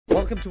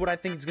welcome to what I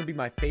think is going to be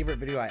my favorite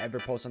video I ever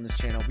post on this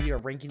channel. We are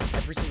ranking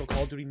every single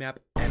Call of Duty map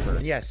ever.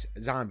 And yes,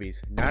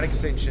 zombies, not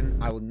extinction.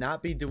 I will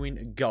not be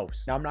doing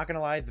ghosts. Now, I'm not going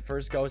to lie, the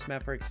first ghost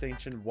map for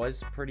extinction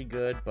was pretty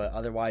good, but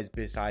otherwise,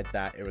 besides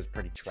that, it was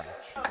pretty trash.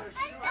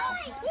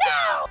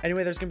 No!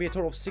 Anyway, there's going to be a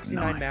total of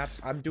 69 maps.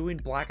 I'm doing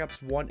Black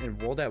Ops 1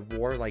 and World at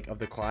War, like, of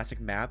the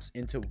classic maps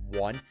into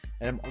one.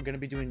 And I'm going to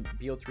be doing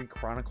BO3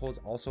 Chronicles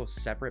also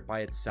separate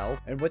by itself.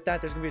 And with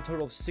that, there's going to be a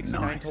total of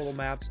 69 total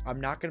maps.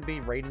 I'm not going to be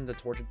rating the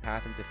Tortured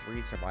Path into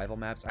 3 survival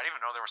maps. I didn't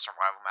even know there were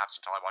survival maps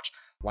until I watched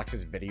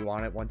Lex's video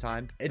on it one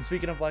time. And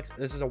speaking of Lex,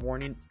 this is a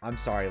warning. I'm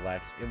sorry,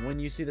 Lex. And when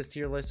you see this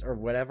tier list or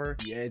whatever,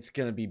 yeah, it's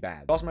going to be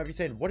bad. You also might be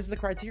saying, what is the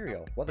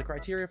criteria? Well, the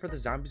criteria for the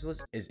zombies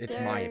list is it's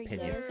my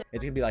opinion.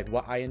 It's going to be like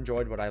what I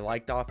enjoyed, what I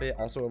liked off it.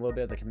 Also a little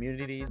bit of the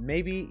communities.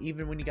 Maybe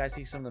even when you guys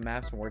see some of the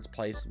maps where it's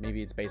placed,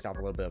 maybe it's based off a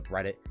little bit of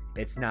Reddit.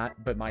 It's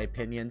not, but my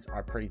opinions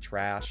are pretty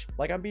trash.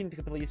 Like, I'm being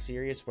completely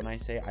serious when I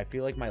say I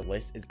feel like my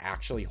list is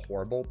actually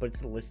horrible, but it's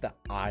the list that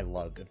I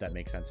love, if that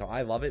makes sense. So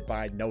I love it, but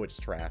I know it's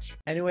trash.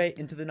 Anyway,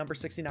 into the number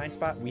 69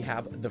 spot, we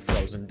have the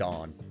Frozen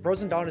Dawn.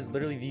 Frozen Dawn is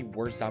literally the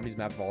worst zombies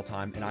map of all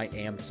time, and I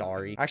am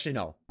sorry. Actually,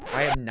 no,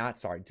 I am not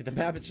sorry. Dude, the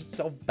map is just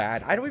so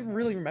bad. I don't even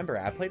really remember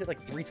it. I played it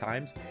like 3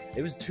 times.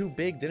 It was too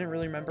big. Didn't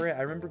really remember it.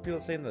 I remember people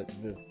saying that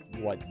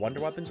what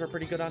Wonder Weapons were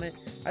pretty good on it.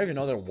 I don't even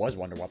know there was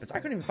Wonder Weapons. I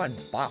couldn't even find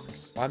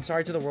box. Well, I'm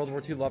sorry to the World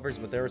War II lovers,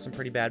 but there were some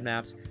pretty bad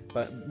maps.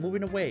 But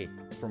moving away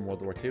from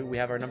World War II, we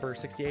have our number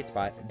 68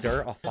 spot,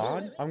 Der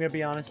Afan. I'm gonna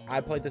be honest,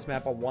 I played this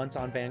map once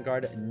on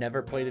Vanguard,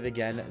 never played it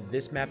again.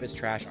 This map is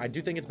trash. I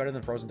do think it's better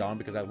than Frozen Dawn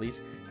because at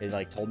least it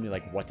like told me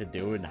like what to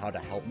do and how to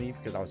help me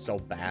because I was so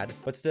bad.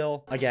 But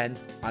still, again,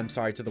 I'm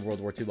sorry to the World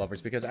War II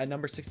lovers because at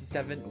number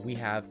 67 we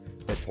have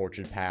the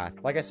Tortured Path.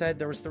 Like I said,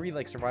 there was 3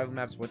 like survival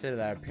maps with it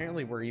that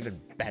apparently were even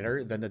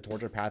better than the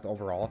Tortured Path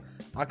overall.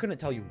 I couldn't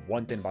tell you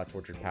one thing about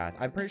Tortured Path.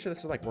 I'm pretty sure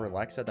this is like where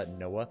Lex said that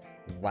Noah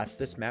left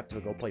this map to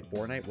go play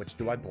Fortnite, which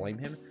do I blame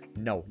him?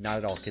 No, not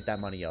at all. Get that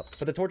money up.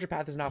 But the Tortured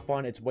Path is not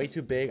fun. It's way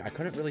too big. I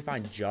couldn't really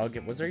find Jug.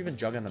 Was there even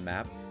Jug on the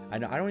map? I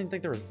don't even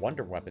think there was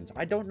Wonder Weapons.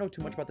 I don't know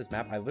too much about this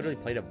map. I literally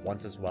played it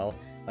once as well.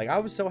 Like, I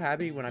was so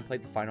happy when I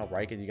played the Final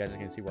Reich, and you guys are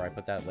gonna see where I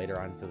put that later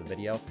on into the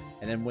video.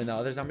 And then when the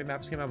other zombie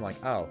maps came out, I'm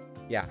like, oh,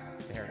 yeah,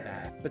 they're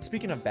bad. But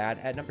speaking of bad,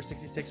 at number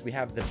 66, we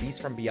have the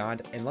Beast from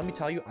Beyond. And let me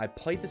tell you, I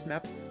played this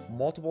map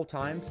multiple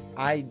times.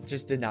 I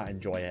just did not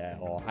enjoy it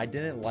at all. I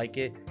didn't like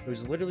it. It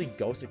was literally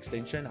Ghost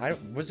Extinction.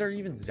 Was there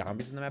even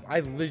zombies in the map? I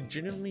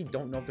legitimately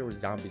don't know if there were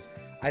zombies.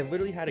 I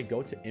literally had to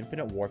go to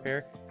Infinite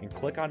Warfare and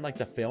click on like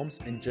the films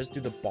and just do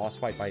the boss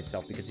fight by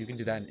itself because you can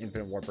do that in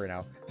Infinite Warfare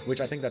now,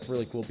 which I think that's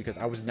really cool because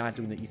I was not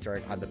doing the Easter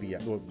egg on the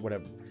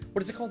whatever.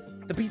 What is it called?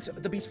 The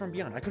Beast from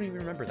Beyond. I couldn't even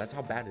remember. That's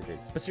how bad it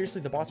is. But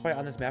seriously, the boss fight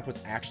on this map was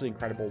actually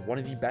incredible. One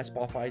of the best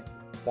boss fights.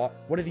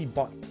 One of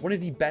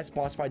the best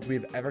boss fights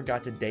we've ever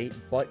got to date.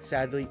 But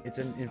sadly, it's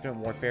in Infinite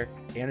Warfare,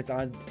 and it's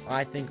on,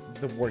 I think,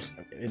 the worst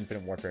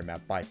Infinite Warfare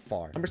map by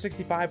far. Number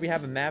 65, we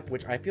have a map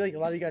which I feel like a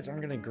lot of you guys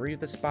aren't gonna agree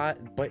with the spot,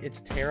 but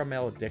it's Terra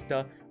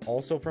Maledicta,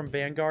 also from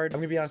Vanguard. I'm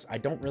gonna be honest, I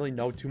don't really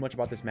know too much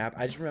about this map.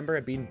 I just remember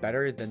it being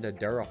better than the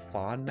Der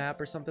Afan map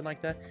or something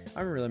like that.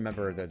 I don't really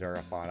remember the Der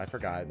Afan. I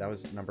forgot. That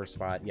was number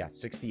spot, yeah,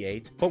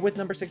 68. But with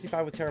number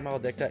 65 with Terra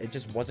Maledicta, it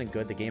just wasn't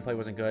good. The gameplay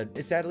wasn't good.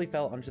 It sadly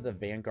fell under the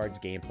Vanguard's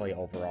gameplay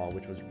overall,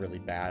 which was really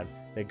bad.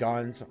 The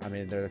guns, I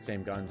mean, they're the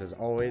same guns as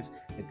always.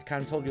 It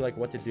kind of told you like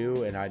what to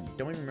do, and I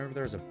don't even remember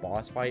there was a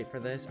boss fight for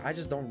this. I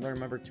just don't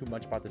remember too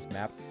much about this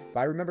map, but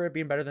I remember it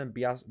being better than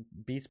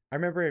Beast. I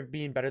remember it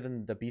being better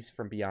than the Beast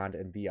from Beyond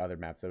and the other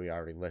maps that we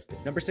already listed.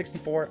 Number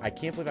 64, I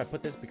can't believe I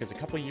put this because a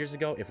couple years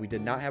ago, if we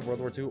did not have World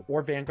War II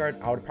or Vanguard,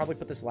 I would probably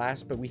put this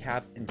last, but we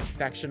have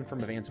Infection from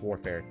Advanced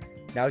Warfare.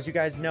 Now, as you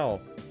guys know,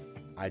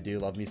 I do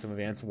love me some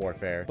Advanced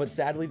Warfare, but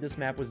sadly this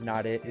map was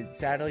not it. It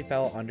sadly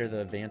fell under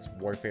the Advanced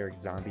Warfare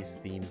Zombies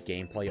theme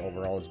gameplay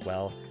overall as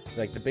well.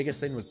 Like, the biggest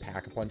thing was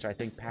Pack-a-Punch. I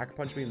think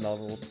Pack-a-Punch being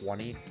level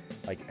 20,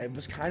 like, it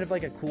was kind of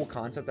like a cool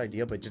concept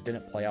idea, but just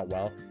didn't play out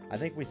well. I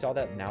think we saw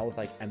that now with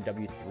like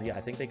MW3.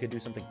 I think they could do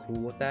something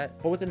cool with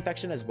that. But with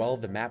Infection as well,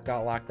 the map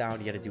got locked down.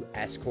 You had to do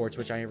escorts,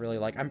 which I didn't really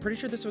like. I'm pretty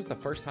sure this was the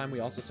first time we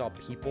also saw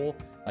people,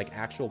 like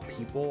actual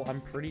people,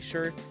 I'm pretty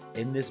sure,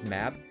 in this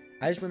map.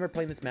 I just remember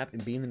playing this map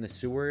and being in the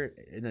sewer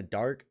in the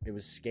dark. It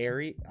was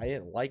scary. I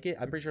didn't like it.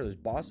 I'm pretty sure there's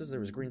bosses.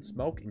 There was green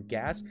smoke and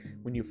gas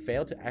when you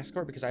failed to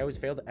escort, because I always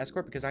failed to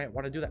escort because I didn't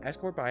want to do the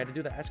escort, but I had to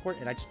do the escort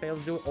and I just failed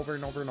to do it over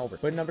and over and over.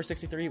 But in number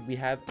 63, we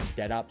have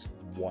Dead Ops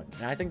 1.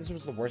 And I think this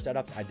was the worst Dead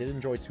Ops. I did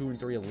enjoy 2 and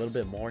 3 a little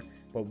bit more,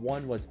 but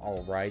 1 was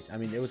all right. I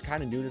mean, it was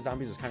kind of new to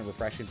zombies. It was kind of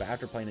refreshing, but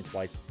after playing it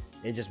twice,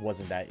 it just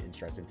wasn't that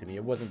interesting to me.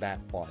 It wasn't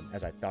that fun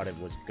as I thought it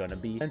was gonna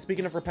be. And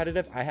speaking of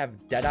repetitive, I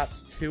have Dead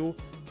Ops 2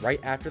 right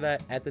after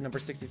that at the number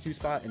 62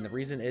 spot, and the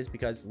reason is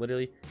because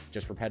literally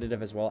just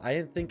repetitive as well. I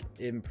didn't think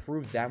it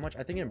improved that much.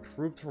 I think it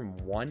improved from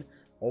 1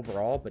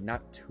 overall, but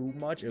not too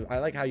much. I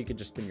like how you can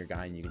just spin your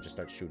guy and you can just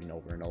start shooting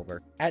over and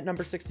over. At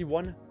number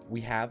 61,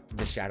 we have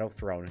the Shadow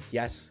Throne.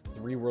 Yes,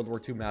 3 World War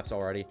II maps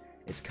already.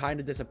 It's kind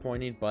of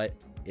disappointing, but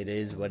it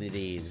is what it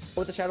is.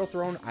 With the Shadow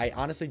Throne, I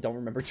honestly don't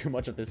remember too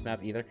much of this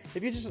map either.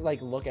 If you just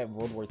like look at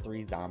World War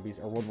III zombies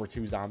or World War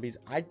II zombies,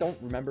 I don't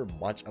remember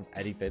much of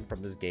anything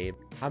from this game.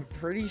 I'm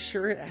pretty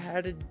sure it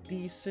had a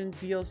decent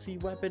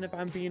DLC weapon, if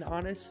I'm being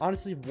honest.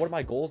 Honestly, one of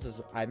my goals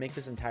is I make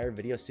this entire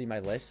video, see my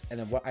list, and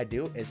then what I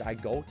do is I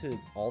go to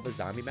all the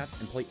zombie maps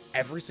and play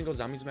every single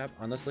zombies map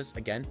on this list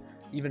again,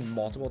 even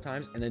multiple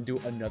times, and then do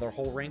another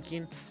whole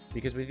ranking.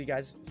 Because with you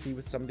guys see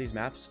with some of these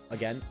maps,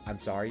 again, I'm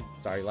sorry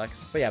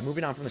Lex, but yeah,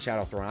 moving on from the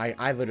Shadow Throne,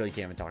 I literally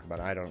can't even talk about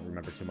it. I don't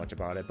remember too much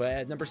about it. But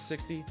at number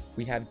 60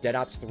 we have Dead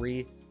Ops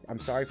 3. I'm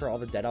sorry for all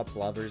the Dead Ops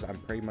lovers. I'm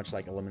pretty much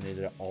like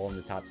eliminated it all in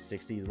the top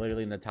 60.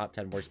 Literally in the top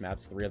 10 worst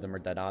maps, 3 of them are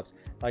Dead Ops.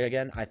 Like,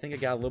 again, I think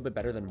it got a little bit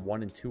better than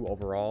 1 and 2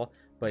 overall,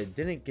 but it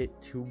didn't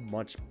get too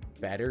much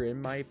better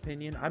in my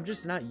opinion. I'm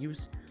just not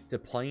used to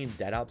playing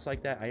Dead Ops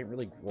like that. I didn't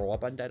really grow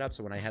up on Dead Ops,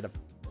 so when I had to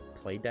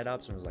play Dead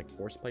Ops and was like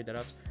forced to play Dead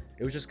Ops,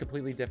 it was just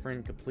completely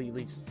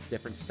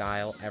different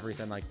style,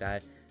 everything like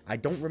that. I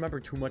don't remember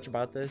too much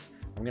about this.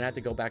 I'm gonna have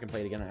to go back and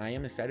play it again. And I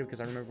am excited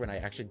because I remember when I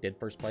actually did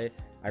first play it,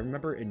 I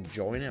remember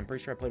enjoying it. I'm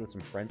pretty sure I played with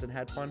some friends and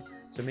had fun.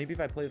 So maybe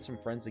if I play with some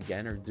friends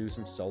again or do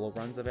some solo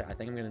runs of it, I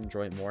think I'm gonna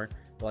enjoy it more.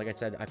 But like I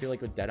said, I feel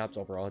like with Dead Ops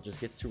overall, it just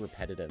gets too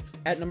repetitive.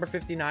 At number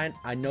 59,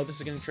 I know this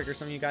is gonna trigger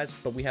some of you guys,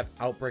 but we have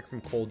Outbreak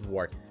from Cold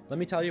War. Let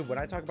me tell you, when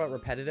I talk about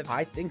repetitive,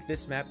 I think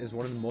this map is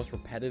one of the most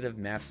repetitive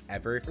maps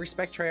ever. I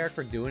respect Treyarch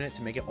for doing it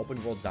to make it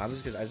open world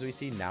zombies, because as we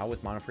see now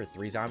with Modern Warfare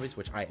 3 zombies,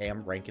 which I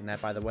am ranking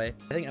that by the way,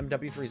 I think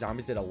MW3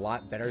 zombies did a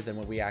lot better than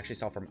what we actually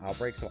saw from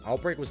Outbreak. So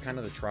Outbreak was kind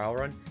of the trial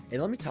run.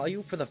 And let me tell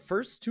you, for the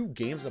first 2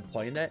 games of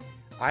playing that,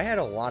 I had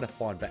a lot of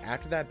fun. But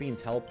after that, being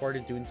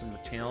teleported, doing some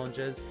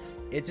challenges,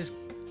 it just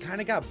kind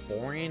of got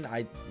boring.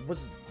 I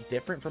was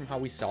different from how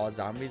we saw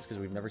zombies, because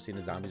we've never seen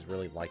a zombies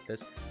really like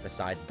this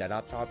besides Dead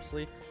Ops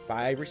obviously, but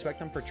I respect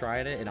them for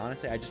trying it. And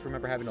honestly, I just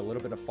remember having a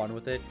little bit of fun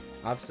with it.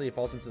 Obviously it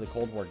falls into the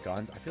Cold War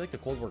guns. I feel like the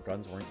Cold War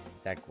guns weren't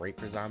that great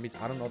for zombies.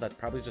 I don't know, that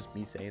probably is just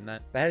me saying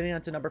that. But heading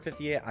on to number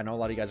 58, I know a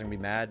lot of you guys are gonna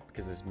be mad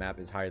because this map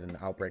is higher than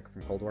the Outbreak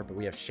from Cold War, but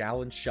we have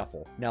Shaolin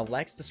Shuffle. Now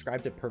Lex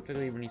described it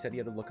perfectly when he said he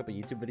had to look up a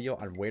YouTube video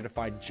on where to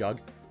find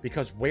Jug,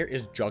 because where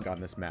is Jug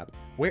on this map?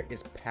 Where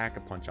is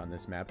Pack-a-Punch on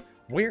this map?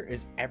 Where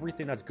is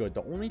everything that's good?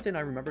 The only thing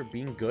I remember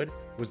being good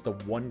was the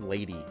one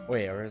lady.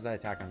 Wait, or is that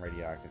Attack on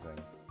Radioactive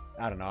thing?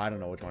 I don't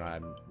know which one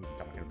I'm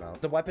talking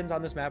about. The weapons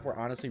on this map were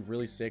honestly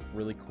really sick,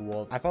 really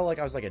cool. I felt like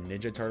I was like a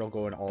Ninja Turtle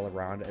going all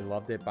around. I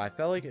loved it, but I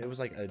felt like it was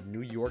like a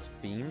New York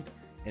themed,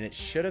 and it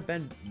should have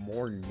been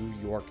more New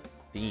York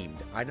themed.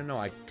 I don't know,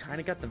 I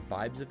kind of got the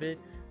vibes of it,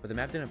 but the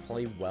map didn't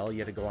play well. You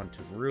had to go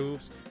onto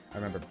roofs. I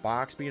remember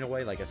Box being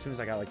away, like as soon as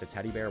I got like the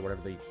teddy bear,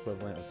 whatever the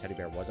equivalent of teddy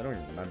bear was, I don't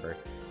even remember.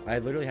 I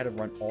literally had to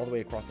run all the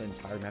way across the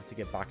entire map to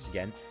get Box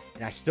again,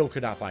 and I still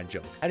could not find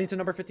Joke. Heading to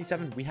number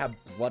 57, we have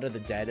Blood of the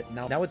Dead.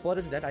 Now with Blood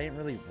of the Dead, I didn't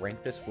really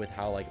rank this with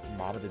how like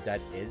Mob of the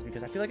Dead is,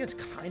 because I feel like it's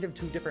kind of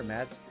 2 different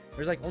maps.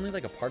 There's like only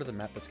like a part of the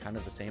map that's kind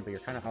of the same, but you're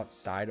kind of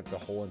outside of the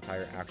whole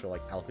entire actual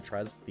like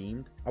Alcatraz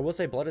themed. I will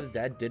say Blood of the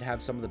Dead did have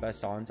some of the best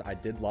songs. I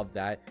did love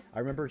that. I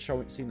remember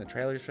seeing the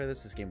trailers for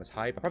this. This game was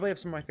hype. I probably have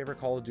some of my favorite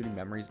Call of Duty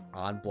memories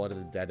on Blood of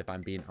the Dead, if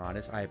I'm being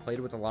honest. I played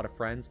it with a lot of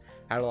friends,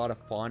 had a lot of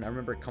fun. I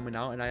remember it coming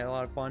out and I had a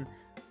lot of fun,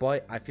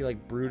 but I feel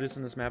like Brutus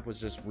in this map was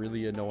just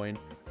really annoying.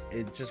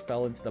 It just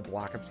fell into the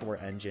Black Ops 4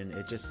 engine.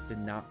 It just did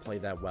not play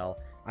that well.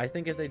 I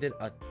think if they did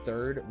a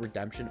 3rd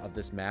redemption of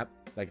this map,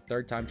 like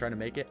 3rd time trying to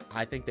make it,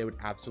 I think they would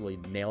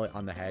absolutely nail it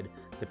on the head,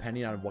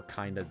 depending on what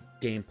kind of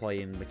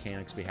gameplay and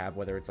mechanics we have,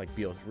 whether it's like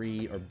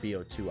BO3 or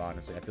BO2.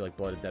 Honestly, I feel like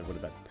Blood of the Dead would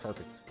have been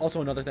perfect.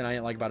 Also, another thing I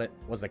didn't like about it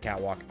was the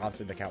catwalk.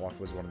 Obviously, the catwalk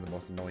was one of the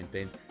most annoying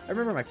things. I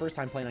remember my first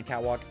time playing on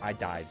catwalk, I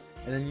died.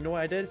 And then you know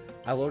what I did?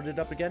 I loaded it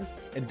up again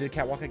and did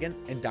catwalk again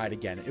and died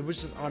again. It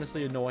was just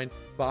honestly annoying.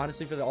 But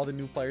honestly, for all the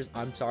new players,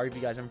 I'm sorry if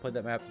you guys haven't played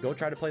that map. Go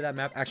try to play that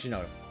map. Actually,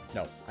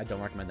 no, I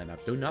don't recommend that map.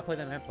 Do not play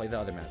that map. Play the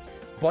other maps.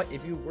 But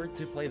if you were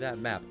to play that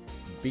map,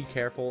 be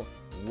careful,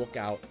 look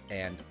out,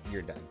 and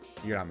you're done.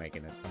 You're not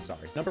making it. I'm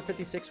sorry. Number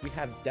 56, we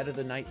have Dead of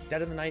the Night.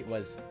 Dead of the Night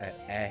was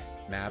an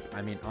map.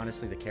 I mean,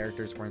 honestly, the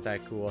characters weren't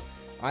that cool.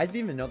 I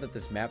didn't even know that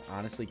this map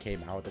honestly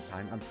came out at the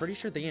time. I'm pretty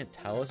sure they didn't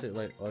tell us it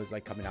was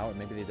like coming out, or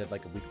maybe they did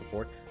like a week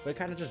before, but it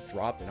kind of just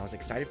dropped and I was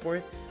excited for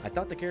it. I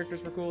thought the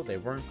characters were cool. They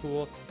weren't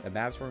cool. The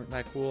maps weren't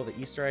that cool. The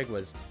Easter egg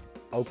was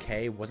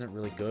okay, wasn't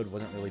really good,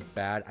 wasn't really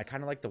bad. I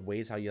kind of like the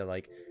ways how you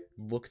like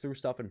look through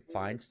stuff and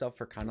find stuff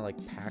for kind of like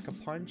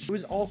Pack-a-Punch. It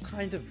was all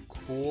kind of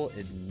cool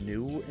and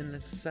new in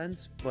this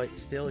sense, but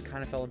still it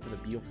kind of fell into the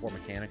BO4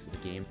 mechanics of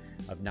the game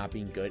of not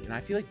being good, and I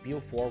feel like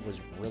BO4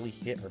 was really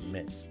hit or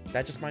miss.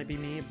 That just might be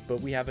me,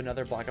 but we have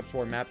another Black Ops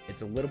 4 map.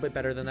 It's a little bit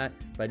better than that.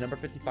 By number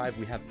 55,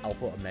 we have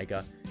Alpha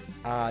Omega.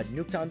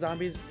 Nuketown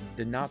Zombies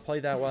did not play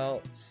that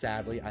well,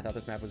 sadly. I thought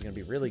this map was going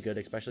to be really good,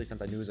 especially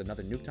since I knew it was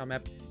another Nuketown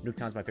map.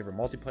 Nuketown's my favorite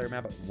multiplayer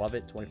map. I love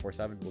it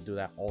 24/7. We'll do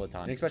that all the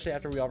time. And especially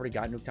after we already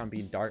got Nuketown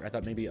being dark, I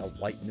thought maybe a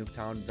light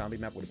Nuketown zombie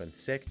map would have been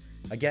sick.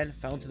 Again,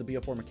 fell into the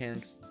BO4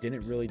 mechanics,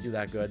 didn't really do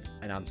that good,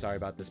 and I'm sorry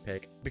about this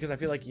pick, because I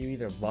feel like you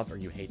either love or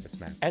you hate this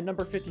map. At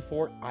number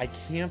 54, I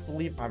can't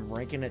believe I'm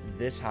ranking it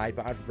this high,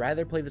 but I'd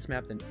rather play this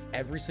map than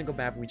every single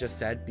map we just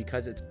said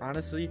because it's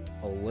honestly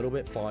a little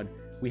bit fun.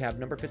 We have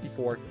number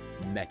 54,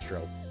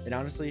 Metro. And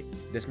honestly,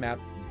 this map,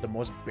 the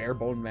most bare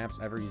bone maps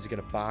ever. You just get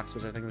a box,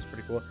 which I think was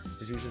pretty cool.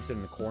 Just usually sit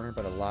in the corner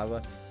by the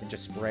lava and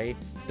just spray.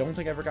 Don't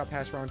think I ever got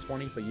past round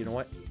 20, but you know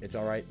what? It's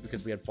all right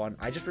because we had fun.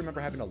 I just remember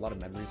having a lot of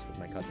memories with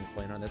my cousins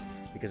playing on this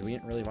because we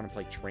didn't really want to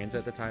play transit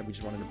at the time. We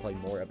just wanted to play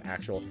more of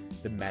actual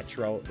the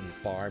Metro and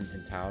farm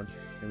and town.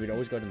 And we'd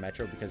always go to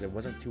Metro because it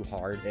wasn't too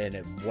hard and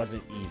it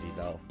wasn't easy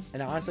though.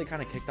 And it honestly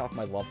kind of kicked off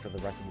my love for the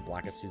rest of the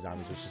Black Ops 2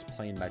 Zombies, which is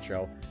playing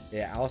Metro.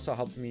 It also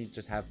helped me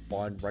just have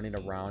fun running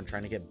around,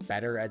 trying to get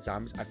better at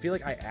zombies. I feel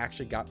like I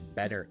actually got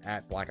better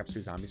at Black Ops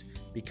 2 Zombies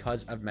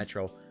because of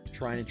Metro,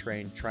 trying to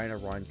train, trying to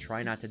run,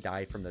 try not to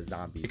die from the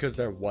zombie because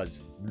there was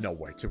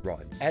nowhere to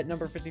run. At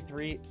number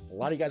 53, a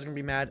lot of you guys are gonna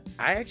be mad.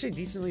 I actually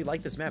decently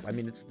like this map. I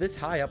mean, it's this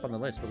high up on the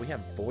list, but we have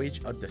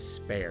Voyage of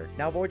Despair.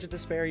 Now, Voyage of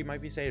Despair, you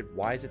might be saying,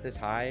 why is it this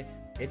high?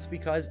 It's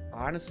because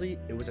honestly,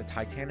 it was a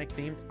Titanic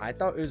themed. I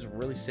thought it was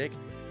really sick.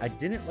 I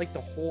didn't like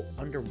the whole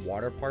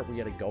underwater part where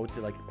you had to go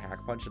to like the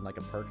pack punch and like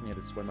a perk and you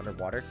had to swim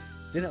underwater.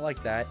 Didn't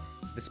like that.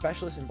 The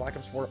specialists in Black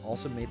Ops 4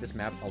 also made this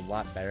map a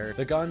lot better.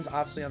 The guns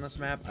obviously on this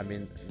map, I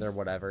mean, they're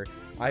whatever.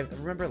 I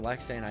remember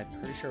Lex saying, I'm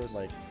pretty sure it was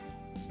like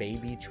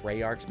Baby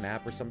Treyarch's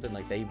map or something,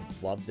 like they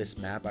loved this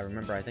map. I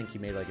remember I think he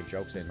made like a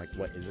joke saying like,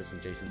 what is this?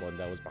 And Jason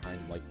Blundell was behind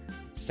him like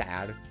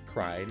sad,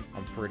 crying.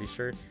 I'm pretty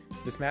sure.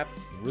 This map,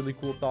 really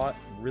cool thought,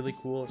 really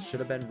cool, should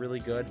have been really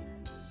good,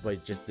 but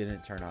it just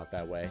didn't turn out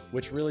that way,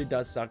 which really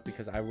does suck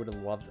because I would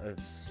have loved a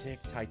sick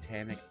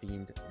Titanic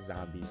themed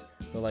zombies.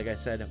 But like I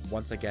said,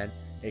 once again,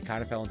 it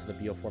kind of fell into the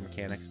BO4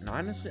 mechanics, and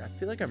honestly I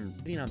feel like I'm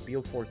being on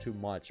BO4 too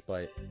much,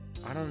 but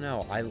I don't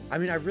know. I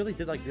mean I really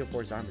did like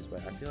BO4 zombies,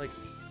 but I feel like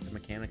the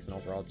mechanics and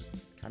overall just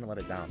kind of let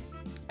it down.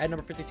 At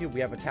number 52, we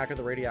have Attack of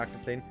the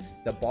Radioactive thing.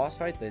 The boss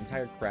fight, the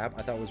entire crab,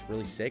 I thought was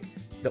really sick.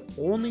 The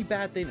only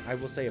bad thing I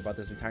will say about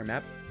this entire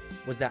map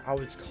was that I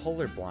was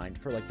colorblind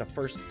for like the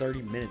first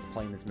 30 minutes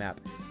playing this map.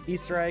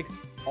 Easter egg,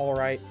 all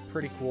right,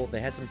 pretty cool. They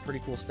had some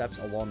pretty cool steps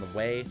along the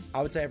way.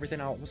 I would say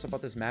everything else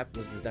about this map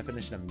was the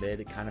definition of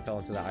mid. It kind of fell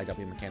into the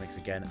IW mechanics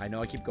again. I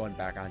know I keep going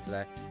back onto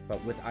that,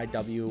 but with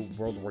IW,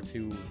 World War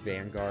II,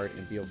 Vanguard,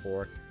 and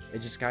BO4,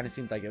 it just kind of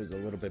seemed like it was a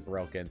little bit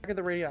broken.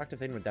 The radioactive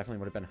thing would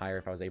have been higher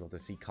if I was able to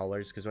see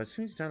colors, because as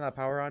soon as you turn that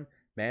power on,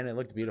 man, it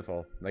looked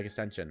beautiful, like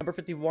Ascension. Number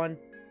 51,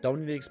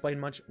 don't need to explain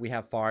much. We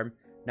have Farm.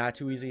 Not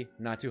too easy,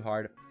 not too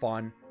hard,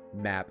 fun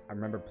map. I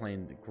remember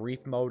playing the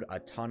grief mode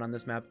a ton on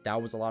this map.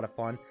 That was a lot of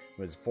fun.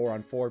 It was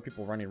 4-on-4,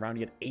 people running around.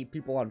 You had 8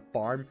 people on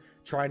Farm,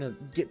 trying to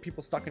get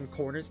people stuck in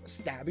corners,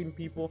 stabbing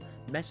people,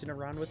 messing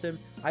around with them.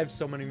 I have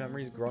so many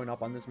memories growing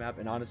up on this map,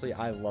 and honestly,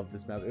 I love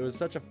this map. It was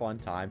such a fun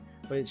time,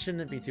 but it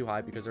shouldn't be too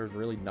high because there's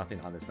really nothing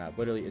on this map.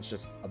 Literally, it's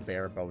just a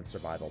bare bones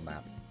survival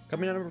map.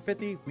 Coming at number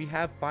 50, we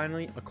have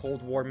finally a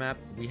Cold War map.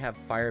 We have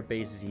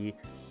Firebase Z.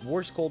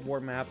 Worst Cold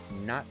War map,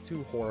 not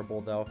too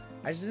horrible though.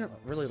 I just didn't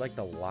really like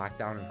the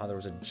lockdown and how there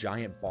was a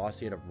giant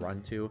boss you had to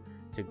run to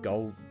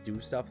go do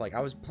stuff. Like I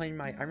was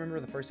playing I remember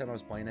the first time I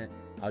was playing it,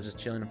 I was just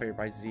chilling in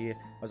Firebase Z. I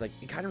was like,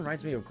 it kind of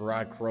reminds me of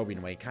Garad Kroby in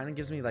a way. It kind of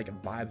gives me like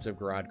vibes of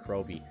Garad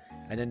Kroby.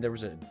 And then there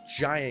was a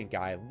giant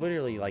guy,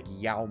 literally like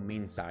Yao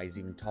Ming size,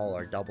 even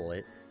taller, double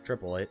it,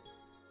 triple it.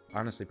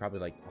 Honestly, probably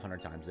like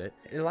 100 times it.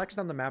 It lacks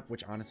on the map,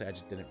 which honestly I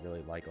just didn't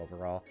really like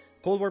overall.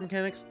 Cold War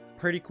mechanics,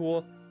 pretty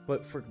cool.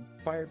 But for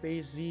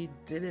Firebase Z,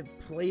 didn't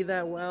play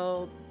that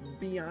well.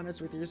 Be honest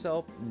with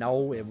yourself.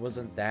 No, it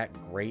wasn't that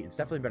great. It's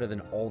definitely better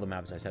than all the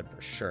maps I said for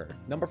sure.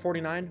 Number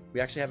 49, we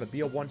actually have a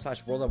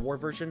BO1/World at War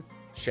version,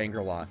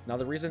 Shangri-La. Now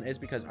the reason is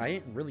because I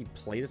didn't really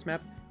play this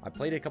map. I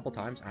played it a couple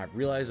times and I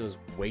realized it was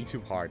way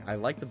too hard. I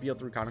like the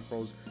BO3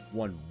 Chronicles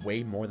one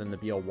way more than the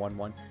BO1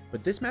 one.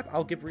 But this map,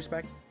 I'll give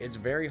respect. It's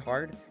very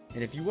hard.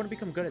 And if you want to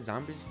become good at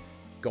zombies,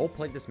 go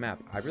play this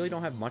map. I really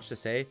don't have much to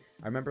say.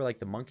 I remember like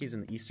the monkeys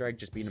and the Easter egg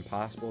just being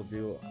impossible to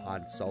do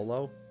on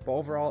solo. But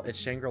overall, it's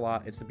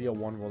Shangri-La. It's the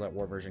BO1 World at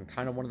War version.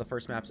 Kind of one of the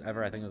first maps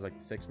ever. I think it was like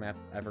the 6th map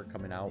ever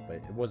coming out, but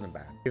it wasn't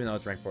bad. Even though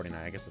it's ranked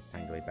 49, I guess it's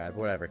technically bad,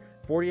 but whatever.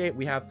 48,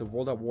 we have the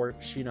World at War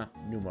Shina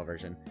Numa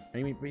version.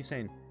 And you may be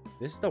saying,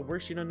 this is the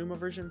worst Shina Numa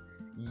version?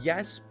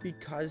 Yes,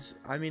 because,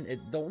 I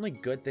mean, the only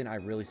good thing I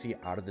really see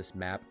out of this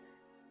map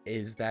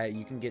is that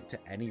you can get to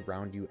any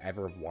round you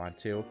ever want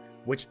to,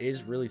 which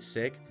is really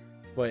sick.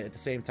 But at the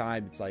same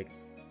time, it's like,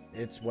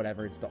 it's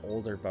whatever. It's the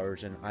older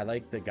version. I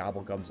like the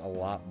Gobblegums a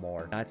lot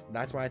more.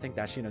 That's why I think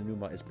that Shina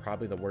Numa is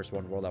probably the worst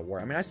one, World at War.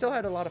 I mean, I still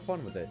had a lot of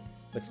fun with it,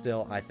 but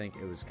still, I think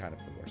it was kind of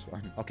the worst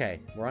one. Okay,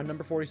 we're on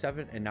number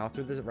 47, and now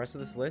through the rest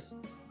of this list,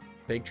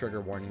 big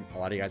trigger warning. A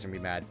lot of you guys are gonna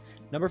be mad.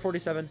 Number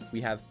 47,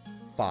 we have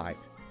 5.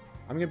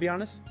 I'm gonna be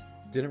honest,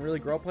 didn't really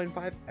grow up playing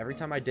 5. Every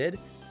time I did,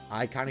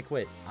 I kind of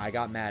quit. I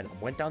got mad,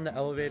 went down the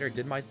elevator,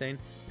 did my thing.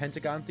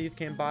 Pentagon Thief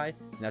came by,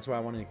 and that's why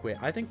I wanted to quit.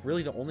 I think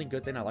really the only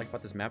good thing I liked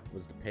about this map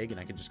was the pig, and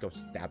I could just go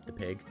stab the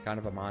pig. Kind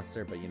of a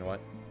monster, but you know what?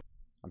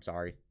 I'm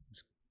sorry.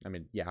 Just I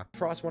mean, yeah.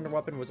 Frost Wonder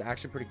Weapon was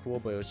actually pretty cool,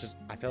 but it was just,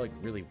 I felt like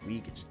really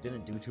weak. It just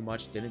didn't do too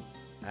much.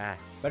 But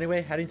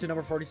anyway, heading to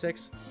number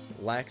 46,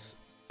 Lex,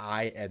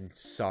 I am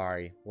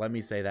sorry. Let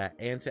me say that.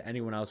 And to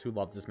anyone else who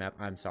loves this map,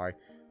 I'm sorry.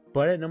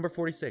 But at number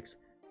 46,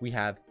 we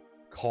have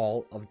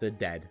Call of the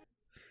Dead.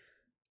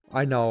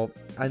 I know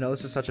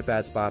this is such a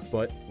bad spot,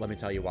 but let me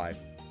tell you why.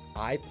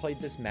 I played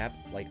this map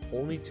like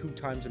only 2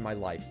 times in my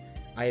life.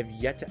 I have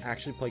yet to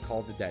actually play Call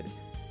of the Dead.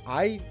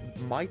 I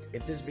might,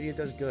 if this video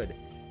does good,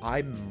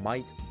 I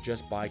might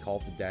just buy Call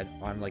of the Dead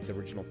on like the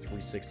original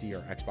 360 or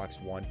Xbox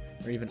One,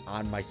 or even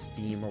on my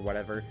Steam or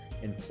whatever,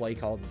 and play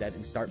Call of the Dead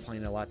and start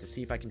playing it a lot to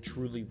see if I can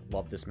truly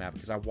love this map,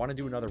 because I want to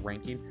do another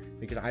ranking,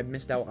 because I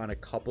missed out on a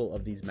couple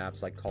of these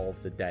maps like Call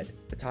of the Dead.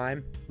 At the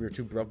time, we were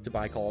too broke to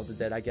buy Call of the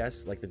Dead, I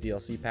guess, like the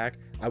DLC pack.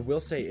 I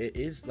will say it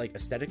is like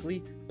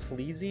aesthetically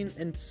pleasing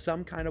in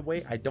some kind of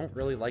way. I don't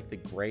really like the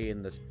gray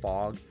and this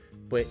fog,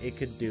 but it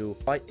could do,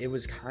 but it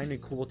was kind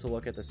of cool to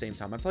look at the same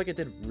time. I feel like it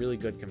did really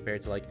good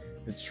compared to like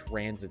the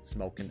transit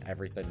smoke and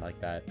everything like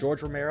that.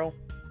 George Romero,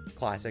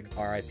 classic,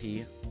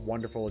 RIP,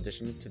 wonderful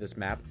addition to this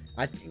map.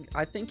 I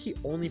think he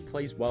only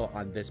plays well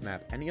on this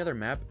map. Any other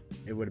map,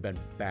 it would have been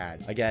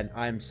bad. Again,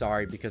 I'm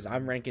sorry, because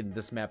I'm ranking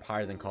this map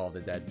higher than Call of the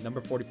Dead. Number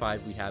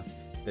 45, we have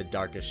The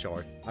Darkest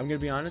Shore. I'm gonna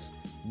be honest,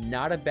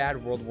 not a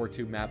bad World War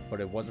II map,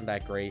 but it wasn't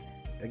that great.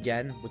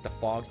 Again, with the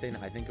fog thing,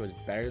 I think it was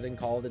better than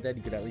Call of the Dead.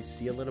 You could at least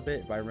see a little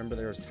bit, but I remember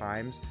there was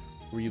times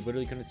where you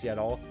literally couldn't see at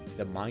all.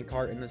 The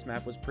minecart in this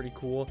map was pretty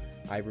cool.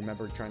 I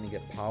remember trying to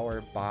get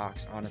power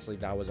box. Honestly,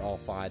 that was all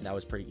fine. That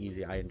was pretty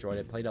easy. I enjoyed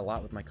it. Played a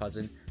lot with my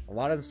cousin. A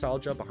lot of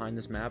nostalgia behind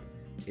this map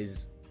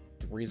is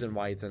the reason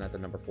why it's in at the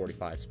number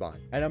 45 spot.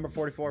 At number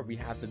 44, we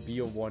have the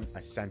BO1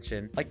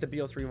 Ascension. Like the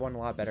BO3 one a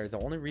lot better. The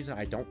only reason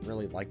I don't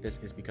really like this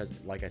is because,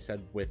 like I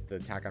said, with the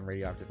attack on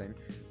radioactive thing,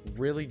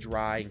 really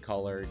dry in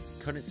color,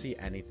 couldn't see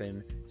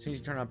anything. As soon as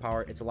you turn on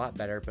power, it's a lot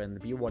better. But in the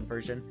BO1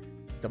 version,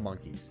 the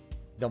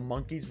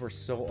monkeys were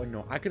so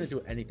annoying. I couldn't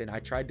do anything.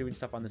 I tried doing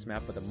stuff on this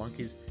map, but the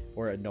monkeys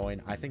were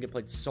annoying. I think it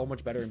played so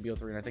much better in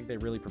BO3, and I think they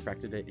really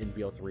perfected it in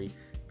BO3.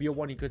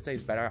 BO1, you could say,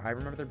 is better. I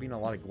remember there being a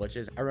lot of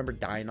glitches. I remember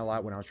dying a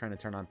lot when I was trying to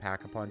turn on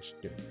Pack-a-Punch.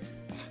 Dude,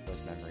 those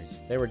memories.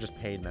 They were just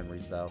pain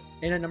memories, though.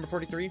 And at number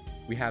 43,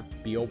 we have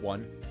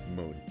BO1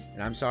 Moon.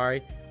 And I'm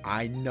sorry,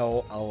 I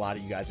know a lot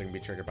of you guys are going to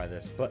be triggered by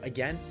this. But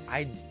again,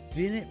 I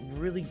didn't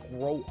really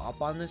grow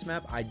up on this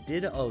map. I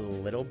did a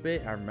little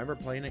bit. I remember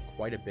playing it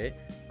quite a bit.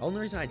 The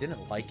only reason I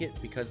didn't like it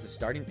because the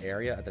starting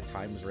area at the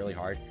time was really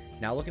hard.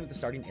 Now looking at the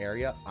starting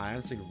area, I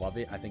honestly love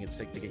it. I think it's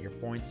sick to get your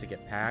points, to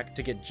get pack,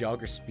 to get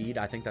jug or speed.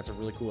 I think that's a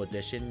really cool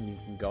addition. You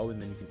can go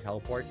and then you can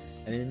teleport,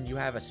 and then you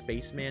have a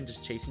spaceman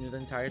just chasing you the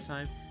entire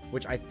time,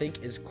 which I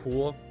think is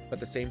cool, but at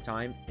the same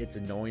time, it's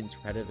annoying, it's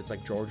repetitive. It's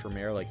like George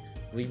Romero, like,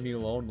 leave me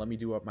alone, let me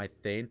do up my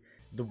thing.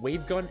 The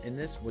wave gun in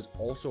this was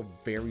also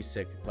very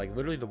sick. Like,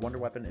 literally, the wonder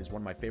weapon is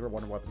one of my favorite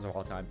wonder weapons of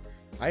all time.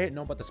 I didn't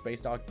know about the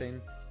space dog thing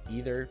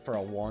either for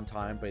a long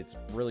time, but it's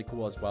really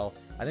cool as well.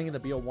 I think in the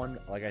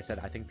BO1, like I said,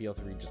 I think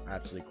BO3 just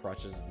absolutely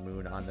crushes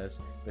Moon on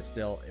this, but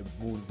still,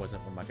 Moon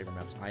wasn't one of my favorite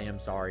maps. I am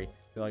sorry.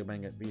 I feel like I'm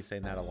going to be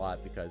saying that a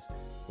lot because,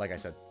 like I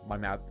said, my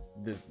map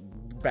is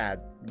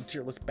bad,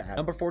 tier list bad.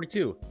 Number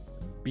 42,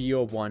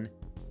 BO1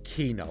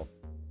 Kino.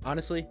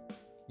 Honestly,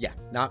 yeah,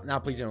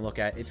 not pleasing to look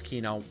at. It's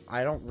Kino.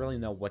 I don't really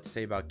know what to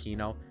say about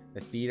Kino. The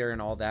theater and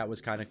all that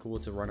was kind of cool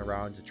to run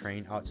around, to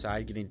train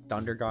outside, getting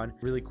Thunder Gun.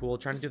 Really cool.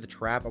 Trying to do the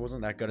trap. I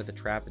wasn't that good at the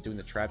trap, but doing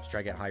the trap to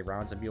try to get high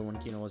rounds and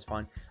BO1 Kino was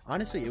fun.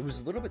 Honestly, it was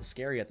a little bit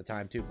scary at the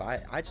time too,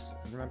 but I just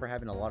remember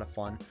having a lot of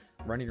fun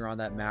running around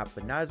that map,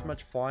 but not as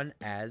much fun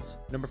as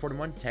number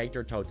 41, Tagged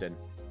or Toten.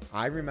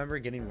 I remember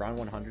getting round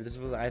 100. This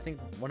was, I think,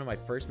 one of my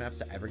first maps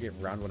to ever get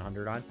round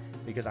 100 on,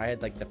 because I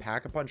had like the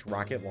Pack-a-Punch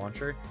rocket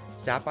launcher,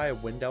 sat by a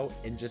window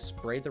and just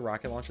sprayed the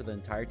rocket launcher the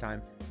entire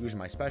time, using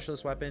my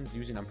specialist weapons,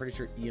 using, I'm pretty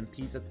sure,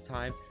 EMPs at the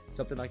time,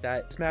 something like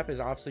that. This map is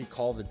obviously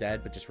Call of the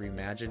Dead, but just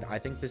reimagined. I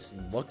think this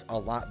looked a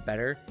lot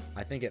better.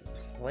 I think it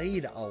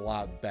played a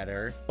lot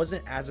better.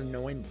 Wasn't as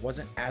annoying,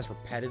 wasn't as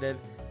repetitive,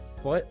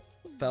 but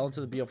fell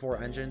into the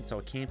BO4 engine, so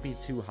it can't be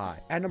too high.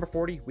 At number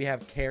 40, we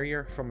have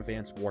Carrier from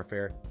Advanced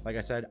Warfare. Like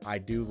I said, I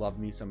do love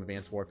me some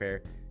Advanced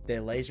Warfare. The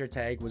laser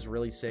tag was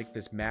really sick.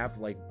 This map,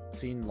 like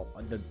seeing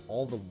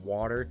all the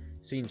water,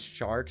 seeing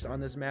sharks on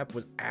this map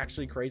was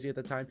actually crazy at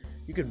the time.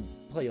 You could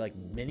play like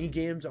mini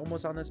games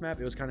almost on this map.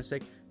 It was kind of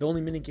sick. The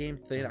only mini game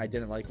thing I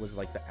didn't like was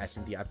like the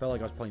S&D. I felt like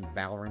I was playing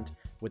Valorant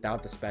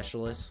without the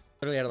specialists.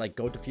 Literally had to like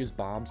go defuse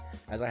bombs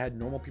as I had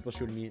normal people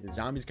shooting me, the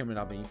zombies coming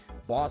at me,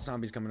 boss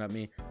zombies coming at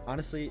me.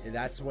 Honestly,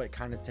 that's what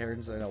kind of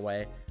turns it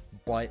away.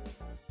 But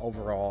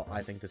overall,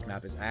 I think this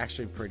map is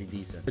actually pretty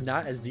decent, but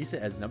not as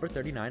decent as number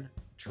 39,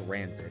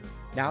 Transit.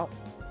 Now,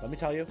 let me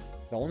tell you,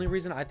 the only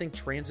reason I think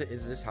Transit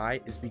is this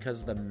high is because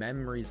of the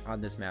memories on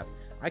this map.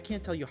 I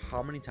can't tell you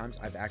how many times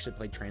I've actually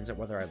played Transit,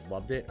 whether I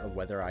loved it or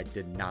whether I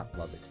did not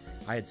love it.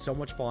 I had so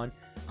much fun.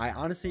 I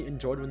honestly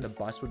enjoyed when the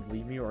bus would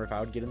leave me, or if I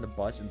would get in the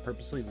bus and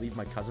purposely leave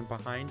my cousin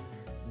behind.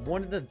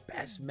 one of the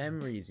best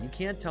memories. You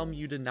can't tell me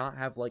you did not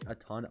have like a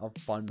ton of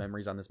fun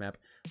memories on this map,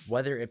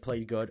 whether it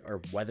played good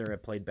or whether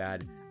it played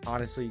bad.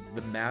 Honestly,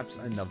 the maps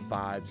and the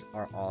vibes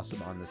are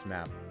awesome on this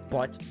map,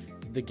 but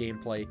the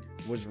gameplay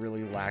was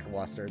really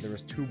lackluster. There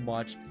was too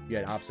much. You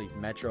had obviously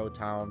metro,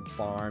 town,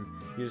 farm.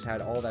 You just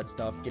had all that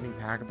stuff. Getting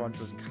pack-a-punch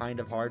was kind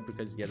of hard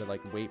because you had to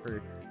like wait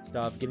for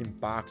stuff. Getting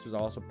box was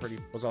also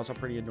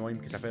pretty annoying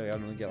because I feel like I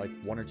only get like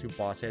 1 or 2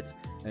 boss hits,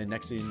 and the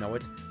next thing you know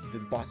it, the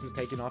boss is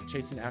taking off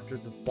chasing after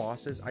the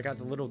bosses. I got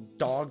the little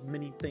dog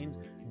mini things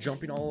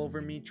jumping all over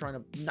me, trying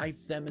to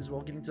knife them as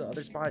well, getting to the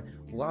other spot.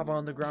 Lava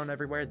on the ground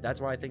everywhere. That's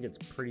why I think it's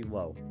pretty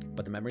low.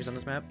 But the memories on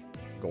this map,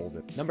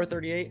 golden. Number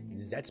 38,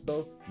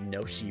 Zetsubo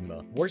no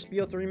Shima. Worst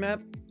BO3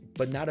 map,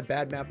 but not a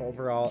bad map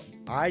overall.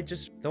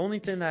 The only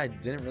thing that I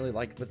didn't really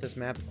like with this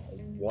map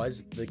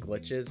was the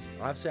glitches.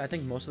 Obviously, I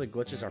think most of the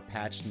glitches are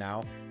patched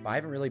now, but I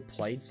haven't really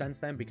played since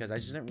then because I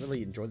just didn't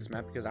really enjoy this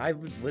map because I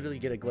would literally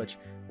get a glitch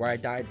where I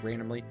died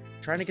randomly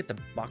trying to get the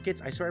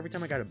buckets. I swear every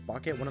time I got a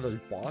bucket, one of those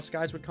boss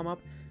guys would come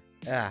up.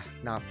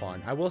 Not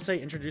fun. I will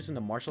say introducing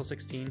the Marshall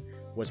 16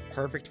 was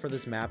perfect for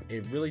this map.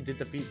 It really did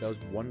defeat those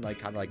one like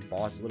kind of like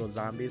boss little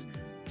zombies.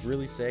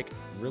 Really sick,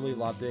 really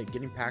loved it.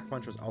 Getting pack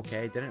punch was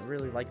okay. Didn't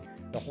really like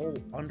the whole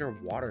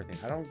underwater thing.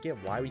 I don't get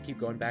why we keep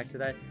going back to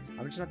that.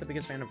 I'm just not the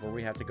biggest fan of where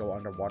we have to go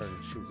underwater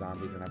and shoot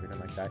zombies and everything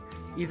like that.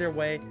 Either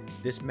way,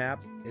 this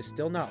map is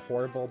still not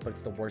horrible, but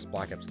it's the worst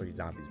Black Ops 3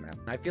 zombies map.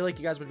 And I feel like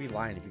you guys would be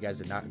lying if you guys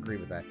did not agree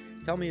with that.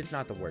 Tell me it's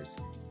not the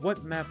worst.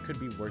 What map could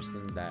be worse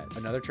than that?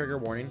 Another trigger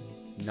warning.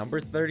 Number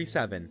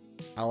 37.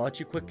 I'll let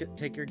you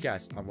take your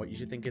guess on what you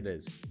should think it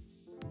is.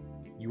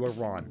 You are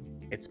wrong.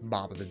 It's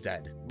Mob of the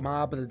Dead.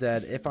 Mob of the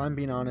Dead. If I'm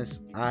being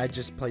honest, I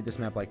just played this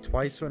map like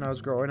twice when I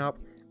was growing up.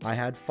 I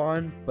had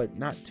fun, but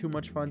not too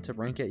much fun to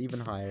rank it even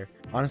higher.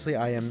 Honestly,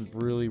 I am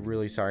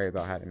really sorry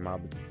about having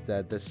Mob of the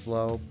Dead this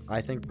low.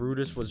 I think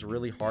Brutus was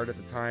really hard at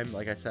the time.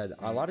 Like I said,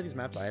 a lot of these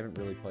maps I haven't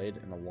really played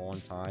in a long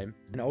time.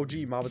 And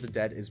OG Mob of the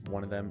Dead is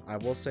one of them. I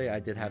will say I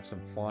did have some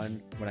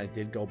fun when I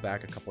did go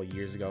back a couple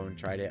years ago and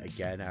tried it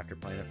again after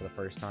playing it for the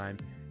first time.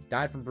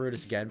 Died from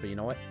Brutus again, but you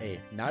know what? Hey,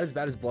 not as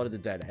bad as Blood of the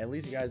Dead. At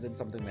least you guys did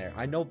something there.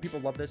 I know people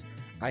love this.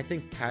 I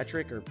think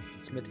Patrick or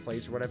Smith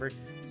Plays or whatever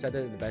said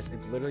that the best.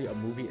 It's literally a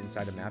movie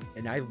inside a map,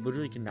 and I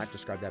literally cannot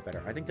describe that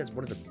better. I think that's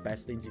one of the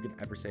best things you could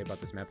ever say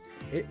about this map.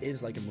 It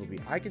is like a movie.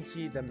 I can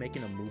see them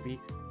making a movie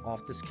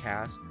off this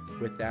cast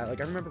with that. Like,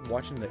 I remember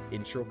watching the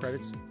intro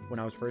credits when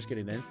I was first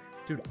getting in.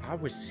 Dude, I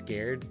was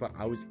scared, but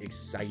I was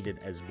excited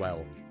as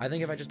well. I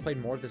think if I just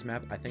played more of this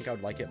map, I think I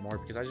would like it more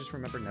because I just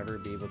remember never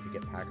being able to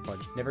get pack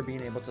punch, never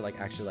being able to like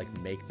actually like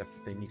make the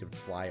thing you can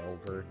fly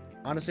over.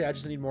 Honestly, I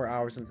just need more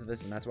hours into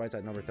this, and that's why it's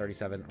at number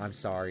 37. I'm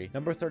sorry.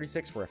 Number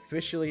 36, we're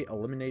officially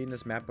eliminating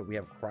this map, but we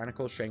have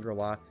Chronicles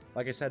Shangri-La.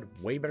 Like I said,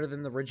 way better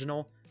than the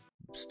original.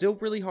 Still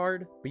really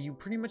hard, but you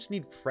pretty much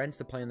need friends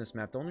to play on this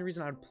map. The only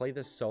reason I would play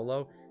this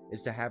solo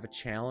is to have a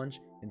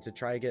challenge and to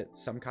try to get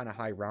some kind of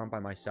high round by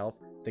myself.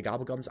 The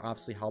Gobblegums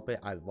obviously help it.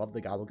 I love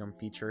the Gobblegum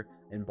feature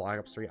in Black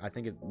Ops 3. I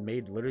think it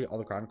made literally all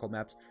the Chronicle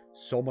maps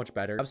so much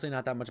better. Obviously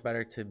not that much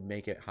better to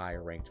make it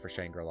higher ranked for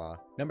Shangri-La.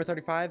 Number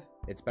 35,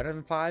 it's better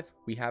than 5.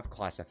 We have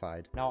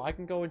Classified. Now I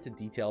can go into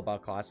detail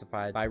about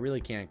Classified, but I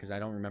really can't because I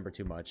don't remember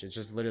too much. It's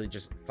just literally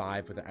just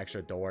 5 with an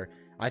extra door.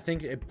 I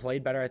think it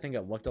played better. I think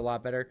it looked a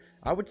lot better.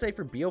 I would say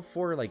for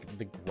BO4, like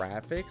the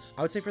graphics,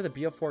 I would say for the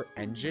BO4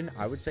 engine,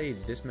 I would say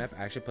this map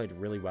actually played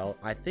really well.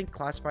 I think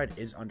Classified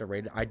is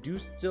underrated. I do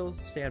still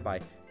stand by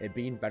it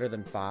being better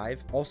than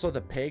 5. Also, the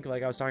pig,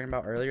 like I was talking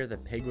about earlier, the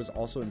pig was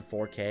also in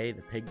 4K.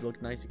 The pig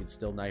looked nice. You could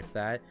still knife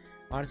that.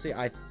 Honestly,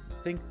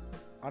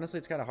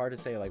 it's kind of hard to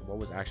say like what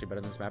was actually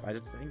better than this map. I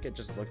just think it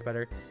just looked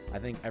better. I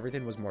think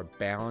everything was more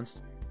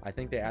balanced. I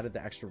think they added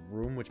the extra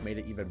room, which made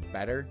it even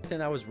better. The thing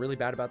that was really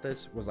bad about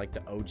this was like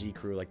the OG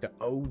crew, like the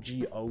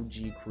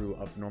OG crew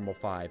of Normal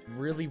 5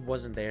 really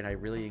wasn't there, and I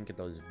really didn't get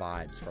those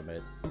vibes from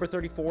it. Number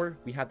 34,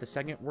 we had the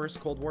second worst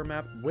Cold War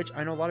map, which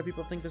I know a lot of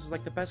people think this is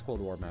like the best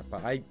Cold War map,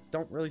 but I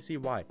don't really see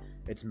why.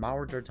 It's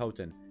Mauer der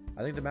Toten.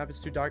 I think the map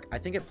is too dark. I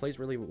think it plays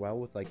really well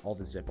with like all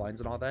the zip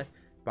lines and all that,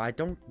 but I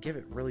don't give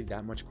it really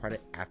that much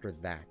credit after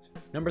that.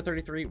 Number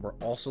 33, we're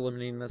also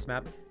eliminating this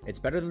map. It's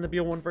better than the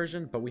BO1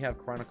 version, but we have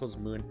Chronicles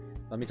Moon.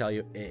 Let me tell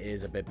you, it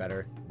is a bit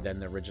better than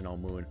the original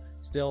Moon.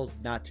 Still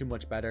not too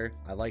much better.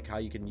 I like how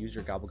you can use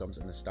your Gobblegums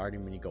in the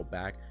starting when you go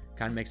back.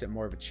 Kind of makes it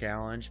more of a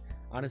challenge.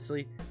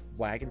 Honestly,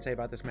 what I can say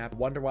about this map,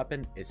 Wonder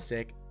Weapon is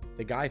sick.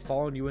 The guy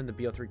following you in the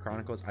BO3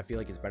 Chronicles, I feel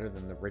like is better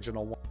than the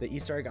original one. The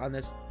Easter egg on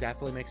this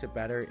definitely makes it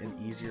better and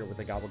easier with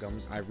the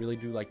Gobblegums. I really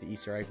do like the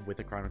Easter egg with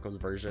the Chronicles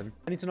version.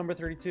 Heading to number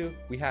 32,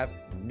 we have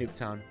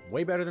Nuketown.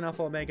 Way better than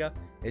Alpha Omega.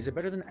 Is it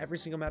better than every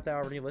single map that I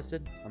already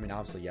listed? I mean,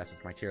 obviously, yes,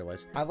 it's my tier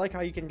list. I like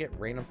how you can get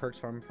random perks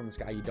from the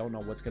sky. You don't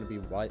know what's going to be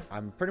what.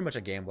 I'm pretty much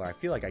a gambler. I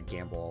feel like I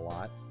gamble a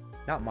lot.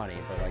 Not money,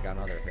 but like on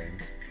other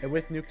things. And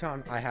with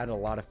Nuketown, I had a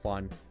lot of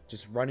fun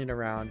just running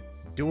around,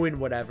 doing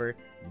whatever.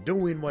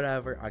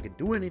 I could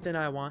do anything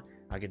I want.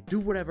 I could do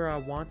whatever I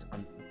want.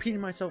 I'm repeating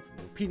myself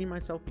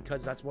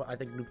because that's what I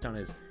think Nuketown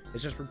is.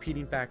 It's just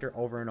repeating factor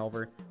over and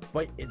over,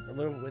 but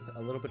with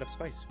a little bit of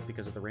spice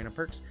because of the random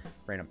perks,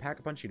 random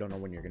pack-a-punch. You don't know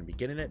when you're going to be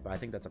getting it, but I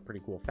think that's a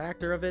pretty cool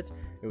factor of it.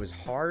 It was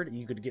hard.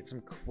 You could get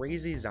some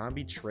crazy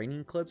zombie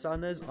training clips on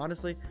this.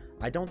 Honestly,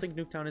 I don't think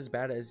Nuketown is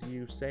bad as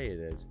you say it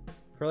is.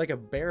 For like a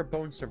bare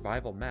bones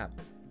survival map,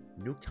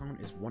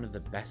 Nuketown is one of the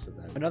best of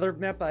them. Another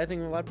map that I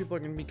think a lot of people are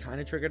going to be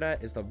kind of triggered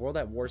at is the World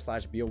at War /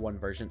 BO1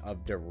 version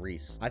of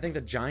Derice. I think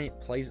the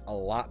Giant plays a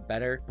lot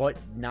better, but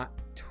not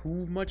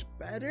too much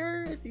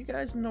better, if you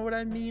guys know what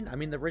I mean. I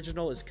mean, the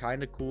original is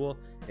kind of cool.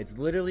 It's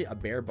literally a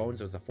bare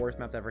bones. It was the 4th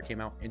map that ever came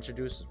out,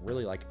 introduced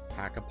really like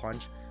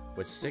pack-a-punch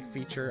with sick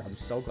feature. I'm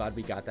so glad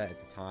we got that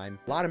at the time.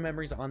 A lot of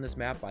memories on this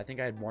map, but I think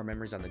I had more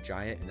memories on the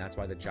Giant, and that's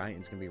why the Giant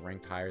is going to be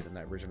ranked higher than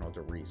the original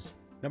Derice.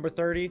 Number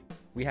 30,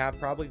 we have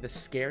probably the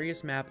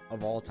scariest map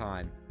of all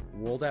time,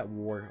 World at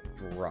War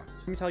Verrucht.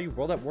 Let me tell you,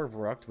 World at War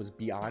Verrucht was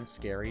beyond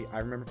scary. I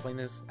remember playing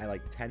this at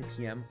like 10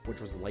 p.m., which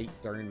was late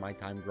during my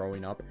time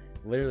growing up,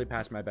 literally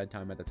past my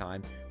bedtime at the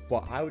time.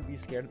 But I would be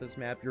scared of this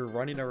map. You're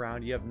running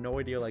around, you have no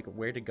idea like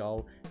where to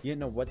go, you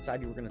didn't know what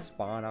side you were gonna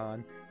spawn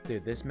on.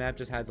 Dude, this map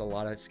just has a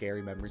lot of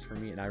scary memories for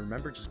me, and I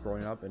remember just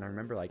growing up, and I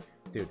remember like,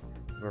 dude,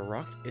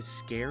 Verrucht is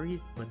scary,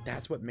 but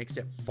that's what makes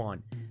it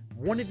fun.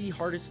 One of the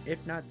hardest,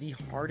 if not the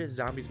hardest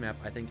zombies map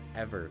I think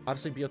ever.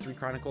 Obviously BO3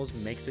 Chronicles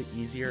makes it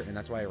easier, and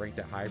that's why I ranked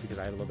it higher, because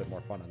I had a little bit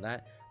more fun on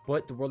that.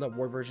 But the World at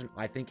War version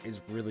I think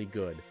is really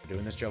good.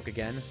 Doing this joke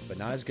again, but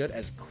not as good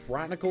as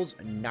Chronicles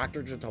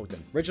Nocturne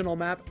Totem. Original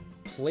map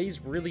plays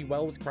really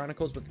well with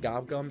Chronicles with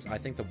Gobgums. I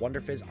think the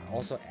Wonder Fizz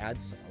also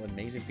adds an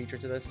amazing feature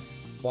to this,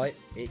 but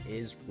it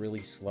is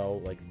really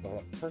slow. Like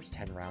the first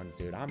 10 rounds,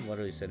 dude, I'm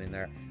literally sitting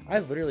there. I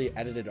literally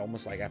edited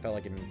almost like I felt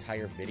like an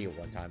entire video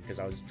one time because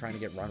I was trying to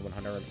get round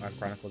 100 on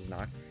Chronicles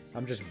Noct.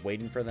 I'm just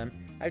waiting for them.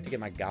 I have to get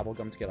my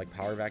Gobblegum to get like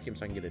power vacuum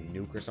so I can get a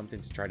nuke or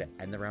something to try to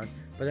end the round.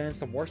 But then it's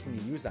the worst when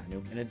you use that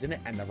nuke and it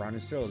didn't end the round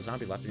and still a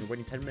zombie left and you're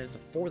waiting 10 minutes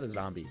for the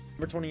zombie.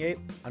 Number 28,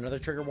 another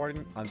trigger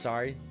warning. I'm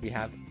sorry, we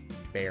have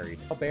Buried.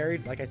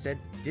 Buried, like I said,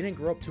 didn't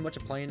grow up too much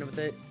of playing with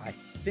it. I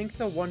think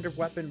the Wonder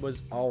Weapon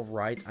was all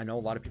right. I know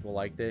a lot of people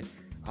liked it.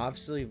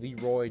 Obviously,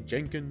 Leroy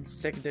Jenkins,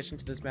 sick addition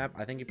to this map.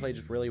 I think he played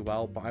just really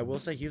well, but I will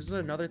say he was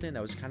another thing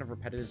that was kind of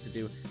repetitive to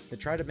do, to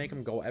try to make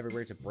him go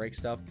everywhere to break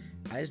stuff.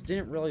 I just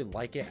didn't really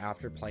like it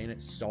after playing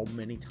it so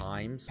many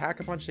times.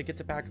 Pack-a-punch to get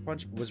to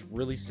Pack-a-punch was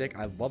really sick.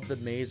 I love the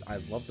maze. I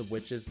love the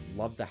witches.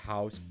 Love the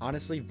house.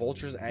 Honestly,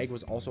 Vulture's Egg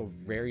was also a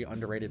very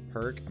underrated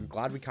perk. I'm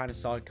glad we kind of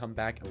saw it come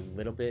back a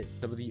little bit.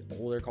 Some of the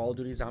older Call of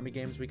Duty zombie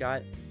games we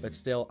got, but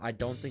still, I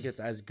don't think it's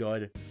as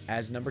good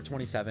as number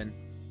 27,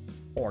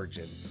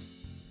 Origins.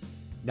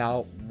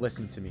 Now,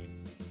 listen to me.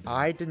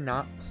 I did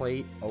not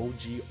play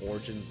OG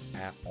Origins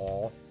at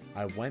all.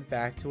 I went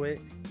back to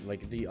it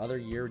like the other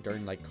year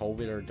during like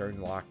COVID or during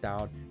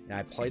lockdown, and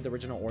I played the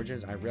original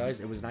Origins. I realized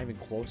it was not even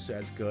close to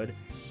as good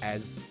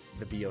as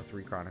the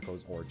BO3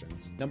 Chronicles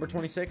Origins. Number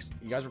 26,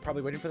 you guys were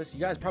probably waiting for this.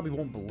 You guys probably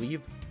won't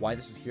believe why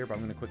this is here, but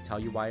I'm going to quick tell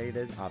you why it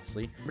is,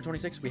 obviously. Number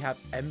 26, we have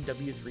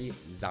MW3